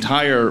 and the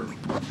entire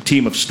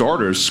team of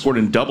starters scored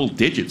in double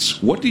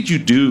digits. What did you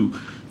do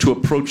to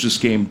approach this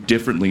game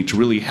differently to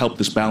really help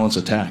this balanced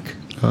attack?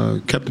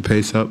 Kept the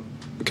pace up,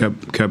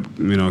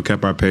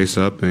 kept our pace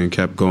up and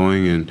kept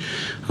going, and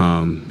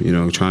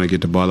trying to get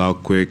the ball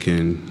out quick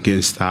and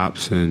getting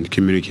stops and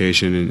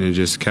communication, and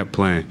just kept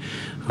playing.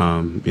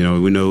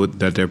 We know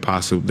that they're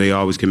possible. They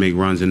always can make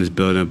runs in this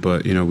building,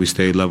 but we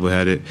stayed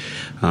level-headed.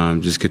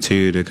 Just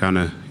continue to kind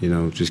of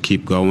just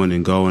keep going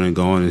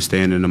and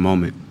staying in the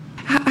moment.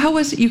 How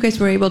was it you guys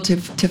were able to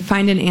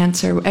find an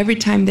answer every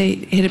time they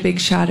hit a big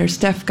shot or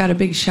Steph got a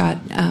big shot?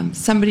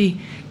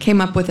 Somebody came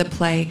up with a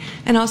play,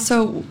 and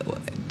also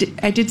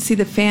I did see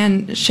the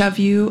fan shove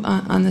you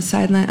on the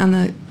sideline, on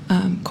the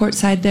court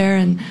side there,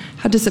 and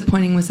how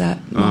disappointing was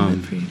that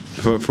moment for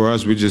you? For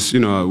us, we just,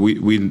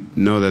 we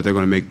know that they're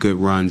going to make good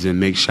runs and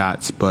make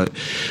shots, but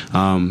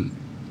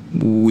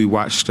we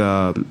watched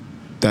that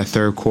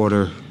third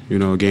quarter,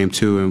 game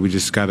 2, and we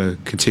just got to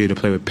continue to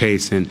play with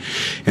pace, and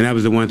that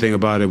was the one thing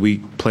about it. We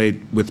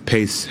played with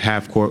pace,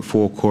 half court,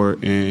 full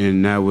court,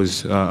 and that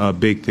was a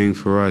big thing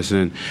for us.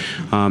 And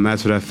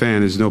as for that fan,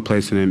 there's no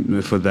place in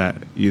him for that.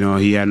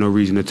 He had no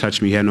reason to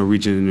touch me. He had no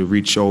reason to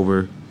reach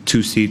over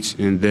 2 seats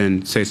and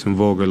then say some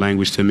vulgar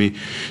language to me.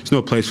 There's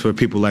no place for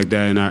people like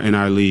that in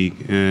our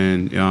league,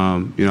 and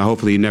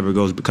hopefully he never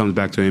comes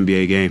back to an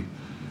NBA game.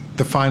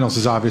 The finals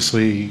is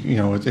obviously,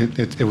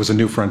 it was a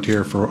new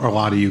frontier for a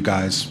lot of you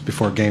guys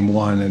before Game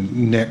 1,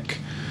 and Nick,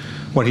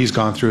 what he's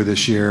gone through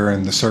this year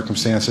and the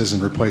circumstances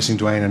and replacing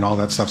Dwayne and all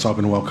that stuff's all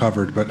been well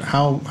covered. But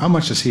how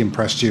much has he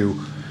impressed you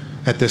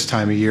at this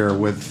time of year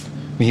with?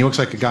 He looks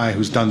like a guy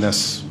who's done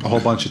this a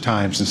whole bunch of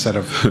times instead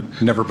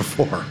of never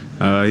before.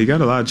 He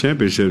got a lot of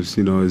championships,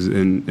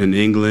 in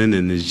England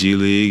and his G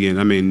League.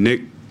 And,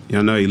 Nick,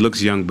 I know he looks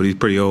young, but he's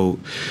pretty old.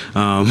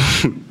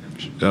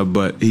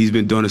 But he's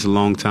been doing this a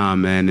long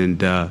time, man.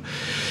 And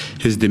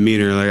his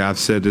demeanor, like I've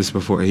said this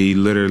before, he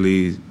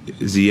literally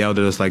yelled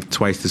at us like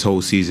twice this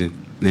whole season.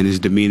 And his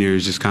demeanor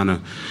is just kind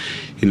of,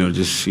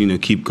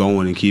 keep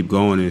going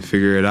and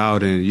figure it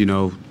out. And,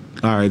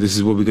 all right, this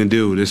is what we can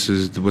do. This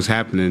is what's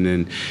happening.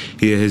 And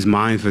his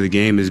mind for the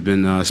game has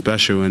been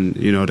special. And,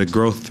 the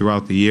growth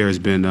throughout the year has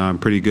been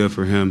pretty good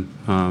for him.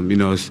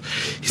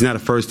 He's not a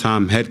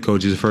first-time head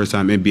coach. He's a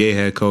first-time NBA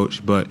head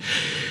coach. But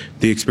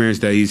the experience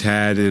that he's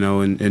had,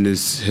 in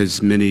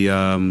his many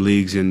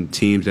leagues and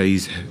teams that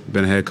he's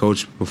been a head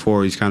coach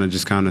before, he's kind of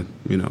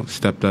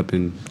stepped up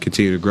and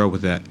continued to grow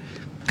with that.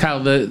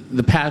 Kyle,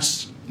 the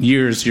past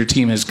years, your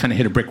team has kind of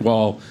hit a brick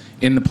wall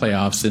in the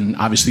playoffs, and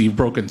obviously you've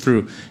broken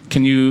through.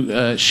 Can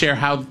you share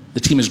how the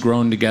team has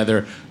grown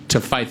together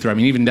to fight through?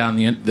 Even down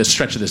the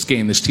stretch of this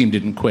game, this team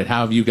didn't quit.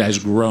 How have you guys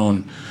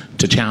grown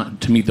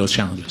to meet those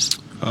challenges?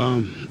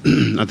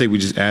 I think we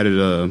just added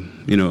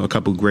a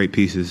couple great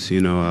pieces.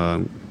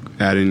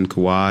 Adding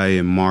Kawhi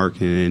and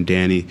Mark and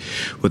Danny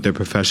with their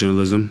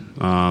professionalism.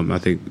 I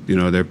think,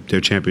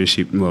 their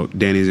championship,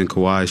 Danny's and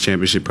Kawhi's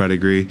championship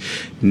pedigree.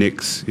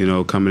 Nick's,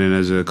 coming in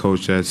as a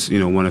coach that's,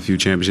 won a few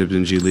championships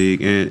in G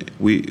League. And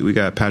we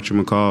got Patrick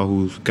McCall,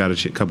 who's got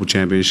a couple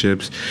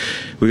championships.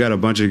 We got a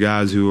bunch of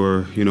guys who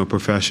are,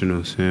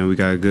 professionals. And we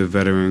got a good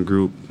veteran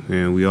group.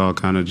 And we all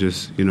kind of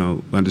just,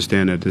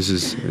 understand that this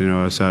is,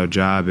 it's our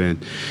job.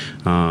 And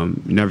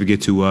never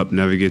get too up,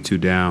 never get too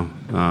down.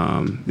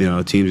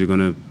 Teams are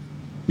going to,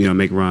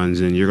 make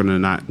runs, and you're going to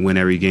not win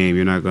every game.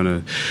 You're not going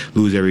to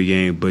lose every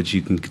game, but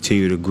you can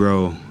continue to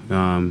grow,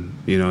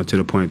 to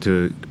the point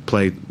to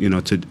play,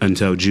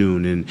 until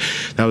June. And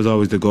that was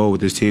always the goal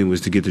with this team,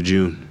 was to get to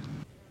June.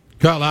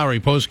 Kyle Lowry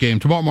postgame.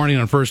 Tomorrow morning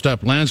on First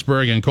Up,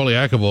 Landsberg and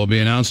Koliakova will be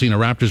announcing a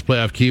Raptors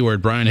playoff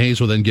keyword. Brian Hayes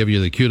will then give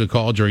you the cue to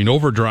call during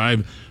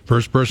overdrive.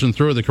 First person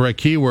through the correct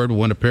keyword will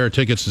win a pair of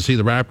tickets to see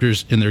the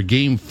Raptors in their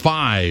Game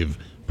 5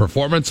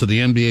 performance of the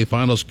NBA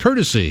Finals,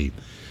 courtesy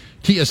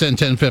TSN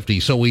 1050.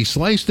 So we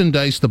sliced and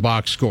diced the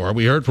box score.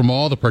 We heard from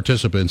all the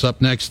participants. Up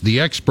next, the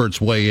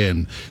experts weigh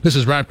in. This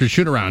is Raptors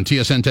Shoot Around,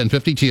 TSN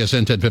 1050,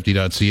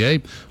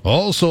 TSN1050.ca.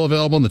 Also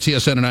available in the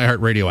TSN and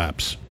iHeartRadio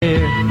apps.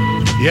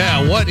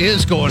 Yeah, what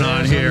is going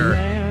on here?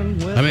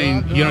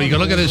 You can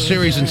look at this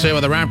series and say,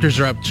 well, the Raptors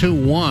are up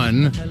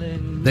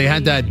 2-1. They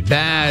had that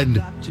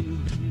bad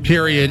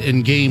period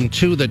in Game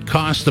 2 that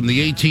cost them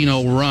the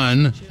 18-0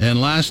 run, and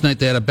last night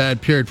they had a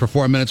bad period for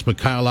 4 minutes, but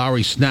Kyle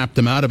Lowry snapped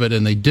them out of it,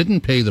 and they didn't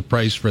pay the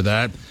price for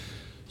that.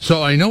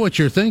 So I know what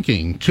you're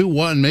thinking.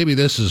 2-1, maybe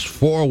this is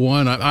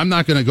 4-1. I'm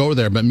not going to go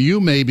there, but you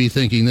may be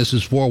thinking this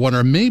is 4-1,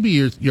 or maybe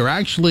you're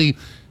actually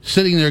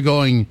sitting there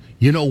going,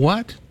 you know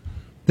what?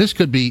 This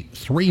could be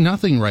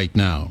 3-0 right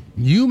now.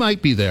 You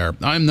might be there.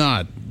 I'm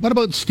not. What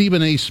about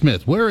Stephen A.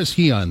 Smith? Where is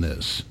he on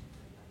this?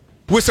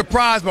 We're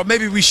surprised, but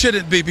maybe we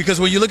shouldn't be,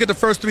 because when you look at the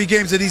first 3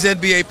 games of these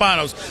NBA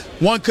Finals,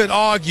 one could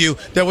argue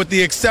that with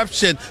the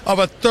exception of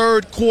a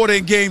third quarter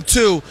in Game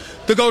 2,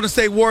 the Golden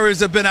State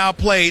Warriors have been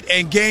outplayed,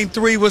 and Game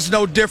 3 was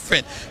no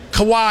different.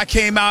 Kawhi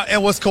came out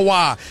and was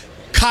Kawhi.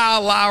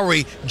 Kyle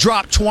Lowry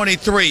dropped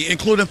 23,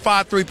 including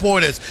 5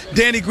 3-pointers.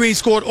 Danny Green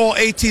scored all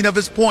 18 of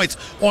his points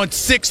on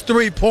 6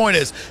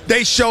 3-pointers.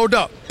 They showed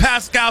up.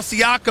 Pascal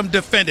Siakam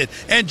defended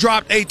and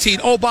dropped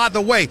 18. Oh, by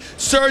the way,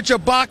 Serge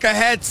Ibaka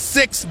had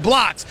 6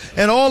 blocks,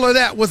 and all of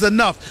that was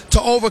enough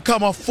to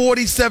overcome a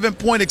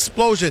 47-point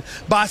explosion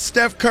by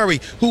Steph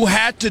Curry, who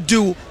had to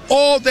do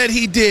all that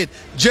he did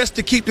just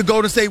to keep the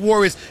Golden State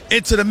Warriors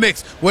into the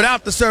mix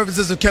without the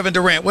services of Kevin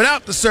Durant,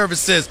 without the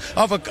services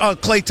of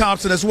Klay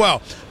Thompson as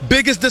well.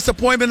 Biggest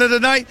disappointment of the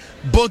night,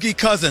 Boogie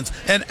Cousins,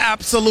 an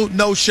absolute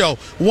no-show.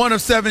 1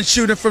 of 7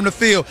 shooting from the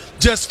field,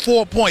 just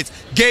 4 points.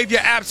 Gave you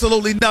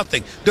absolutely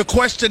nothing. The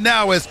question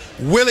now is,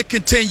 will it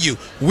continue?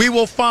 We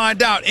will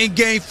find out in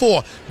Game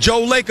 4.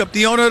 Joe Lacob,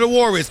 the owner of the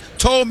Warriors,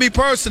 told me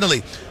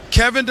personally,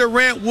 Kevin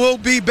Durant will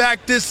be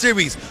back this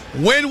series.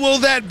 When will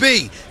that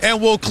be?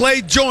 And will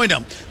Klay join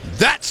him?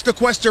 That's the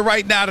question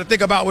right now to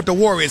think about with the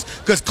Warriors,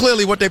 because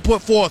clearly what they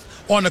put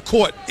forth on the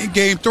court in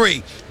Game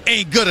 3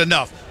 ain't good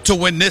enough to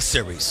win this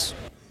series.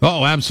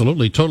 Oh,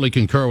 absolutely. Totally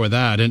concur with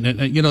that.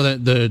 And you know,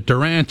 the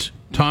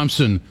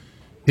Durant-Thompson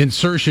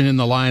insertion in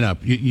the lineup,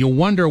 you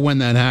wonder when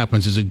that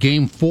happens. Is it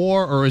Game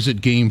 4 or is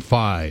it Game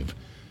 5?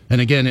 And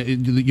again,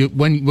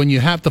 when you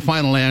have the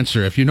final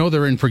answer, if you know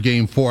they're in for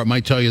Game 4, it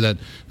might tell you that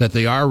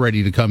they are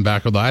ready to come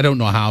back. Although I don't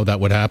know how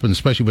that would happen,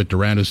 especially with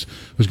Durant,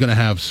 who's going to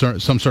have some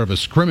sort of a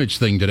scrimmage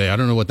thing today. I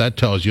don't know what that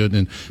tells you.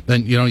 And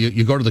then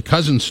you go to the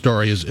Cousins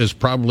story is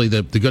probably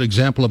the good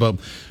example about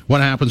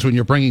what happens when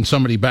you're bringing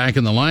somebody back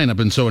in the lineup.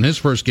 And so in his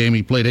first game,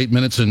 he played 8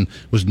 minutes and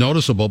was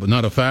noticeable but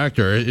not a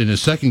factor. In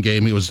his second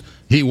game, he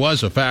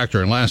was a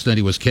factor, and last night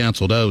he was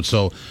canceled out.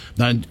 So,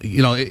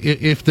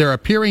 if they're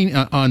appearing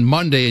on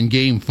Monday in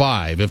Game 5,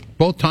 if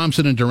both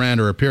Thompson and Durant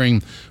are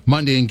appearing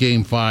Monday in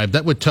Game 5,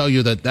 that would tell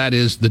you that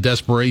is the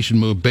desperation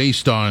move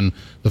based on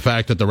the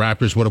fact that the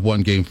Raptors would have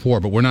won Game 4.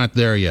 But we're not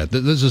there yet.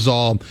 This is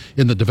all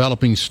in the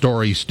developing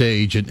story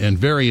stage and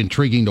very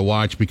intriguing to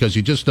watch because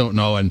you just don't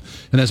know. And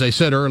as I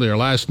said earlier,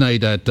 last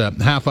night at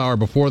half hour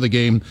before the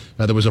game,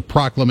 there was a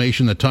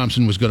proclamation that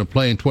Thompson was going to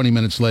play, and 20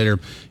 minutes later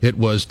it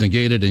was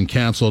negated and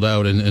canceled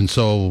out. And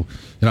so,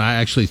 I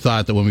actually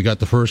thought that when we got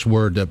the first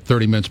word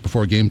 30 minutes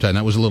before game time,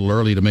 that was a little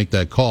early to make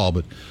that call.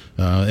 But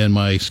and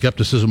my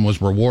skepticism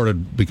was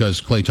rewarded because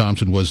Klay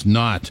Thompson was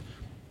not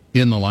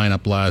in the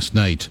lineup last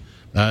night.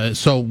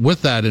 So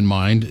with that in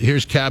mind,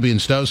 here's Cabby and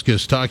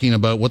Stauskas talking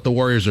about what the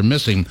Warriors are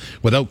missing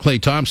without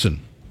Klay Thompson.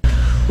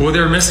 Well,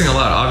 they're missing a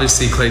lot.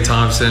 Obviously, Klay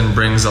Thompson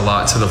brings a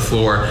lot to the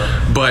floor,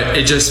 but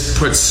it just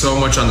puts so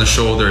much on the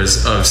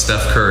shoulders of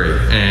Steph Curry.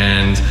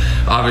 And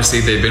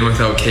obviously, they've been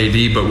without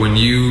KD, but when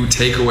you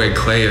take away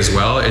Klay as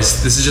well,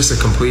 this is just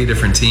a completely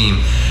different team.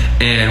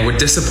 And what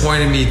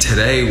disappointed me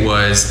today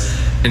was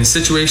in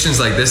situations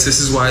like this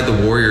is why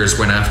the Warriors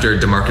went after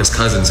DeMarcus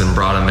Cousins and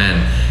brought him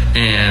in.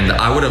 And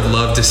I would have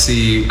loved to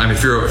see,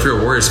 if you're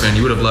a Warriors fan,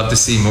 you would have loved to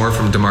see more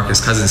from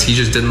DeMarcus Cousins. He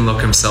just didn't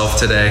look himself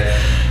today.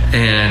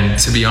 And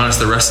to be honest,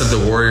 the rest of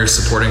the Warriors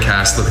supporting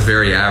cast looked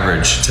very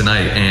average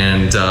tonight,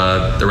 and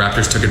the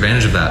Raptors took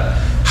advantage of that.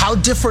 How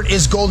different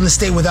is Golden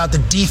State without the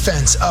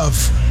defense of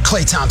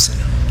Klay Thompson?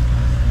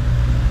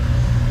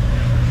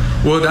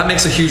 Well, that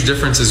makes a huge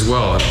difference as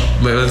well.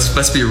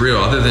 Let's be real.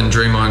 Other than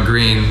Draymond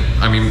Green,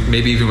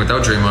 maybe even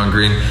without Draymond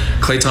Green,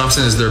 Klay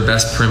Thompson is their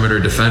best perimeter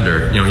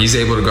defender. He's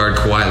able to guard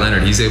Kawhi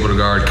Leonard. He's able to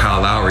guard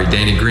Kyle Lowry,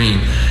 Danny Green,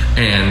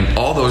 and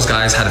all those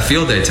guys had a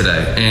field day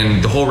today.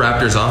 And the whole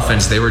Raptors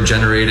offense, they were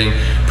generating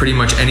pretty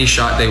much any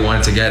shot they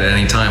wanted to get at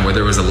any time,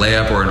 whether it was a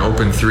layup or an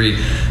open three.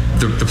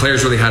 The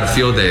players really had a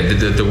field day.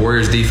 The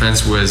Warriors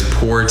defense was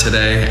poor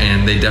today,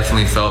 and they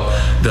definitely felt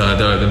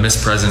the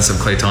mispresence of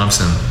Klay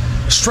Thompson.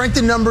 Strength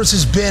in numbers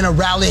has been a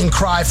rallying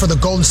cry for the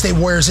Golden State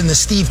Warriors in the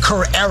Steve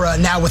Kerr era.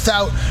 Now,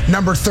 without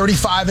number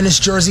 35 in his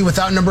jersey,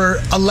 without number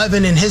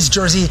 11 in his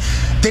jersey,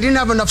 they didn't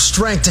have enough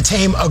strength to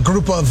tame a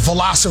group of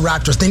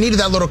velociraptors. They needed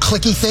that little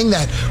clicky thing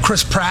that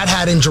Chris Pratt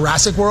had in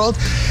Jurassic World.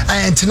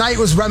 And tonight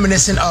was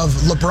reminiscent of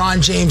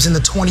LeBron James in the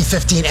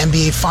 2015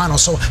 NBA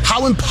Finals. So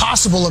how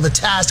impossible of a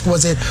task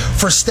was it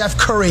for Steph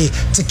Curry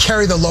to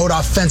carry the load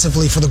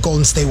offensively for the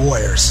Golden State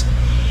Warriors?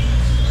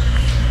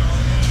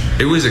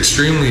 It was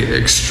extremely,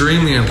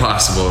 extremely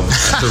impossible.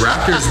 The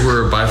Raptors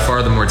were by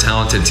far the more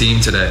talented team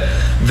today.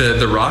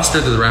 The roster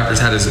that the Raptors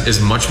had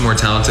is much more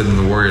talented than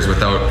the Warriors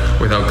without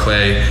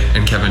Klay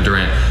and Kevin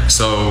Durant.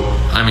 So,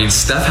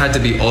 Steph had to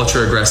be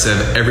ultra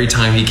aggressive every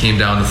time he came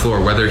down the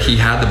floor. Whether he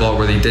had the ball,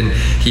 whether he didn't,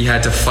 he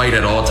had to fight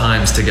at all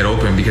times to get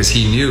open because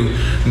he knew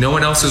no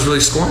one else was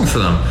really scoring for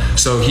them.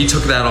 So he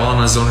took that all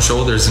on his own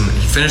shoulders, and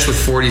he finished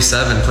with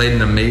 47, played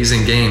an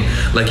amazing game.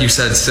 Like you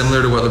said,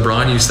 similar to what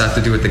LeBron used to have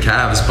to do with the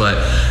Cavs, but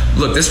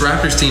look, this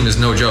Raptors team is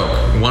no joke.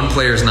 One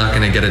player is not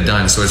going to get it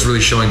done. So it's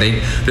really showing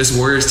this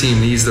Warriors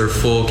team needs their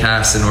full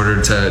cast in order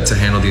to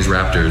handle these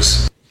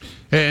Raptors.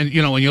 And,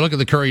 when you look at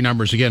the Curry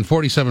numbers, again,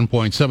 47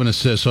 points, 7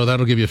 assists, so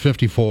that'll give you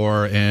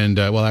 54 and,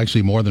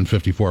 actually more than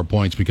 54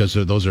 points because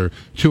those are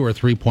 2 or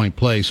 3 point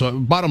plays. So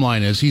bottom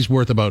line is he's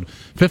worth about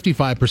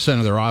 55%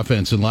 of their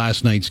offense in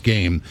last night's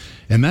game.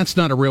 And that's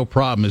not a real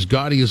problem, as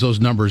gaudy as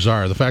those numbers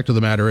are. The fact of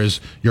the matter is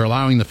you're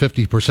allowing the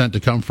 50% to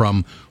come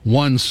from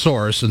one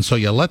source, and so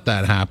you let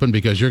that happen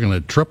because you're going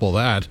to triple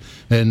that.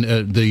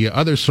 And the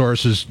other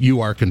sources you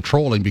are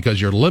controlling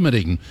because you're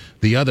limiting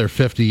the other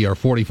 50 or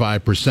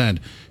 45%.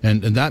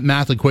 And that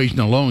math equation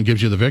alone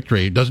gives you the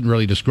victory. It doesn't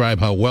really describe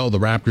how well the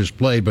Raptors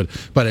played, but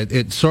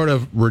it sort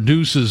of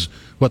reduces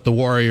what the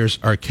Warriors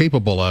are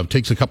capable of,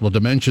 takes a couple of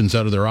dimensions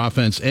out of their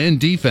offense and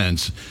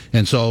defense.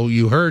 And so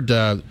you heard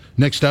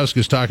Nick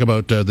Stauskas talk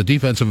about the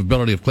defensive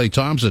ability of Klay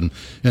Thompson.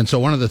 And so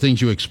one of the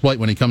things you exploit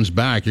when he comes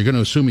back, you're going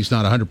to assume he's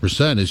not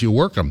 100%, is you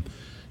work him.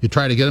 you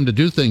try to get him to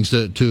do things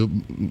to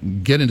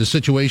get into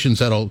situations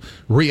that'll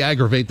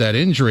re-aggravate that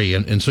injury.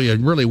 And so you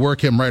really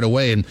work him right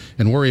away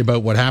and worry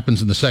about what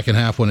happens in the second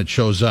half when it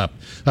shows up.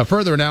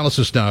 Further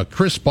analysis now,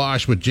 Chris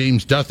Bosh with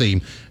James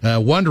Duthie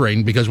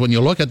wondering, because when you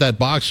look at that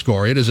box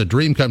score, it is a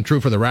dream come true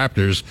for the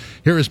Raptors.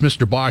 Here is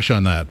Mr. Bosh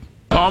on that.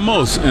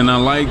 Almost, and I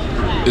like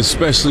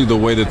especially the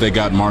way that they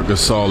got Marc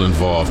Gasol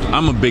involved.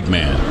 I'm a big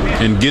man,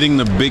 and getting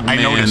the big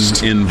man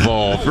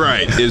involved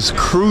is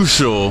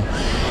crucial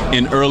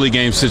in early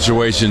game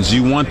situations.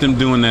 You want them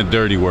doing that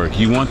dirty work.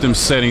 You want them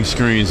setting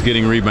screens,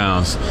 getting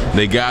rebounds.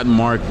 They got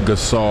Marc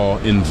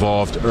Gasol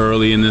involved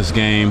early in this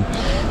game,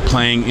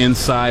 playing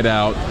inside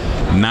out,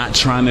 not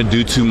trying to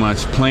do too much,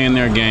 playing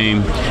their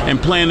game, and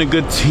playing a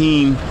good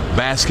team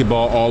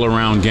basketball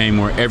all-around game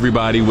where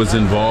everybody was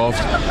involved,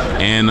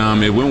 and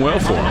it went well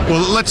for them.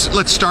 Well,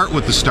 let's start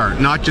with the start,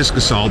 not just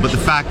Gasol, but the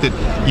fact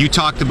that you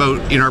talked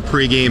about in our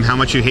pregame how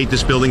much you hate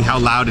this building, how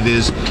loud it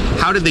is.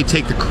 How did they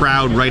take the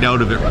crowd right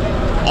out of it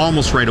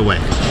almost right away?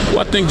 Well,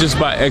 I think just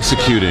by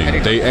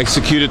executing. They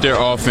executed their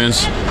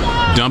offense,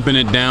 dumping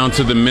it down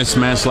to the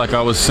mismatch like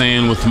I was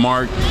saying with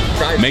Mark,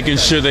 making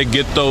sure they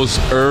get those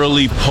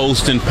early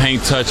post and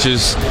paint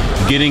touches,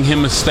 getting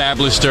him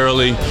established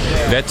early.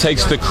 That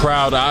takes the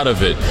crowd out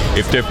of it.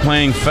 If they're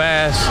playing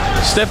fast,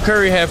 Steph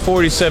Curry had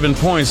 47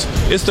 points.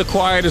 It's the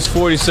quietest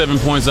 47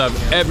 points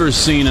I've ever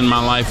seen in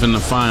my life in the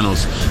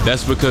finals.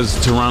 That's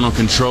because Toronto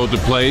controlled the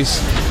pace.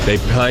 They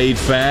played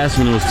fast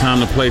when it was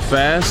time to play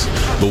fast,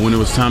 but when it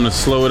was time to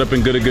slow it up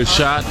and get a good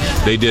shot,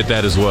 they did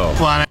that as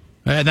well.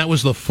 And that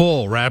was the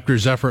full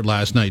Raptors effort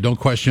last night. Don't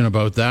question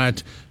about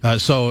that.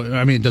 So,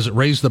 I mean, does it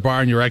raise the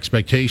bar in your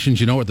expectations?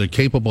 You know what they're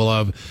capable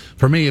of.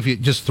 For me, if you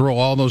just throw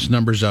all those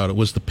numbers out, it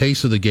was the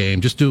pace of the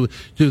game. Just do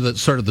the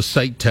sort of the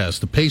sight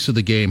test, the pace of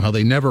the game, how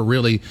they never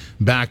really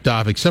backed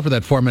off, except for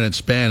that 4-minute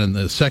span in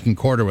the second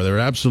quarter where they were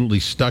absolutely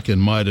stuck in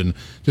mud and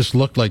just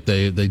looked like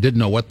they didn't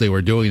know what they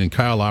were doing. And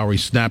Kyle Lowry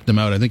snapped them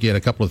out. I think he had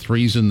a couple of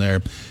threes in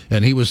there,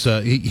 and he was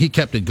he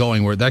kept it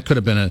going where that could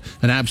have been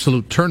an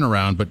absolute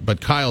turnaround. But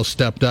Kyle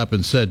stepped up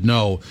and said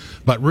no.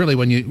 But really,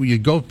 when you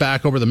go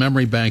back over the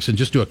memory banks and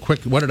just do a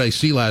quick, what did I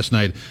see last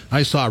night?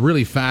 I saw a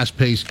really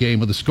fast-paced game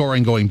with the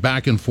scoring going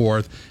back and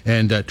forth,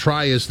 and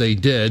try as they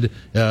did,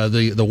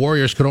 the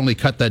Warriors could only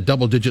cut that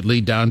double-digit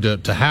lead down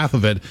to half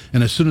of it,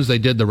 and as soon as they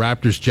did, the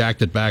Raptors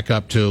jacked it back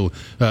up to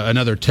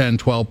another 10,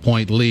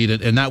 12-point lead,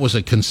 and that was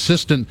a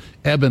consistent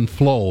ebb and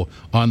flow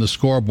on the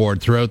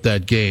scoreboard throughout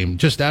that game.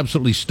 Just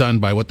absolutely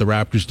stunned by what the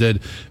Raptors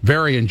did.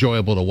 Very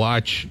enjoyable to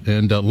watch,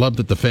 and loved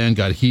that the fan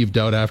got heaved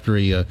out after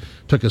he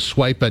took a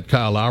swipe at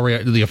Kyle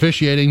Lowry. The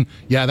officiating,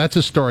 yeah, that's a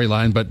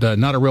storyline, but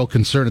not a real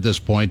concern at this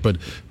point. But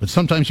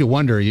sometimes you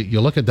wonder,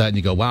 you look at that and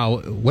you go, wow,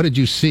 what did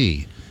you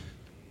see?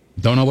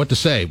 Don't know what to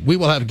say. We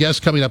will have guests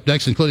coming up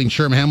next, including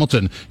Sherm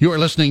Hamilton. You are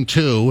listening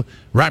to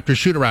Raptors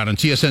Shoot Around on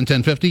TSN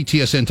 1050,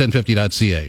 tsn1050.ca.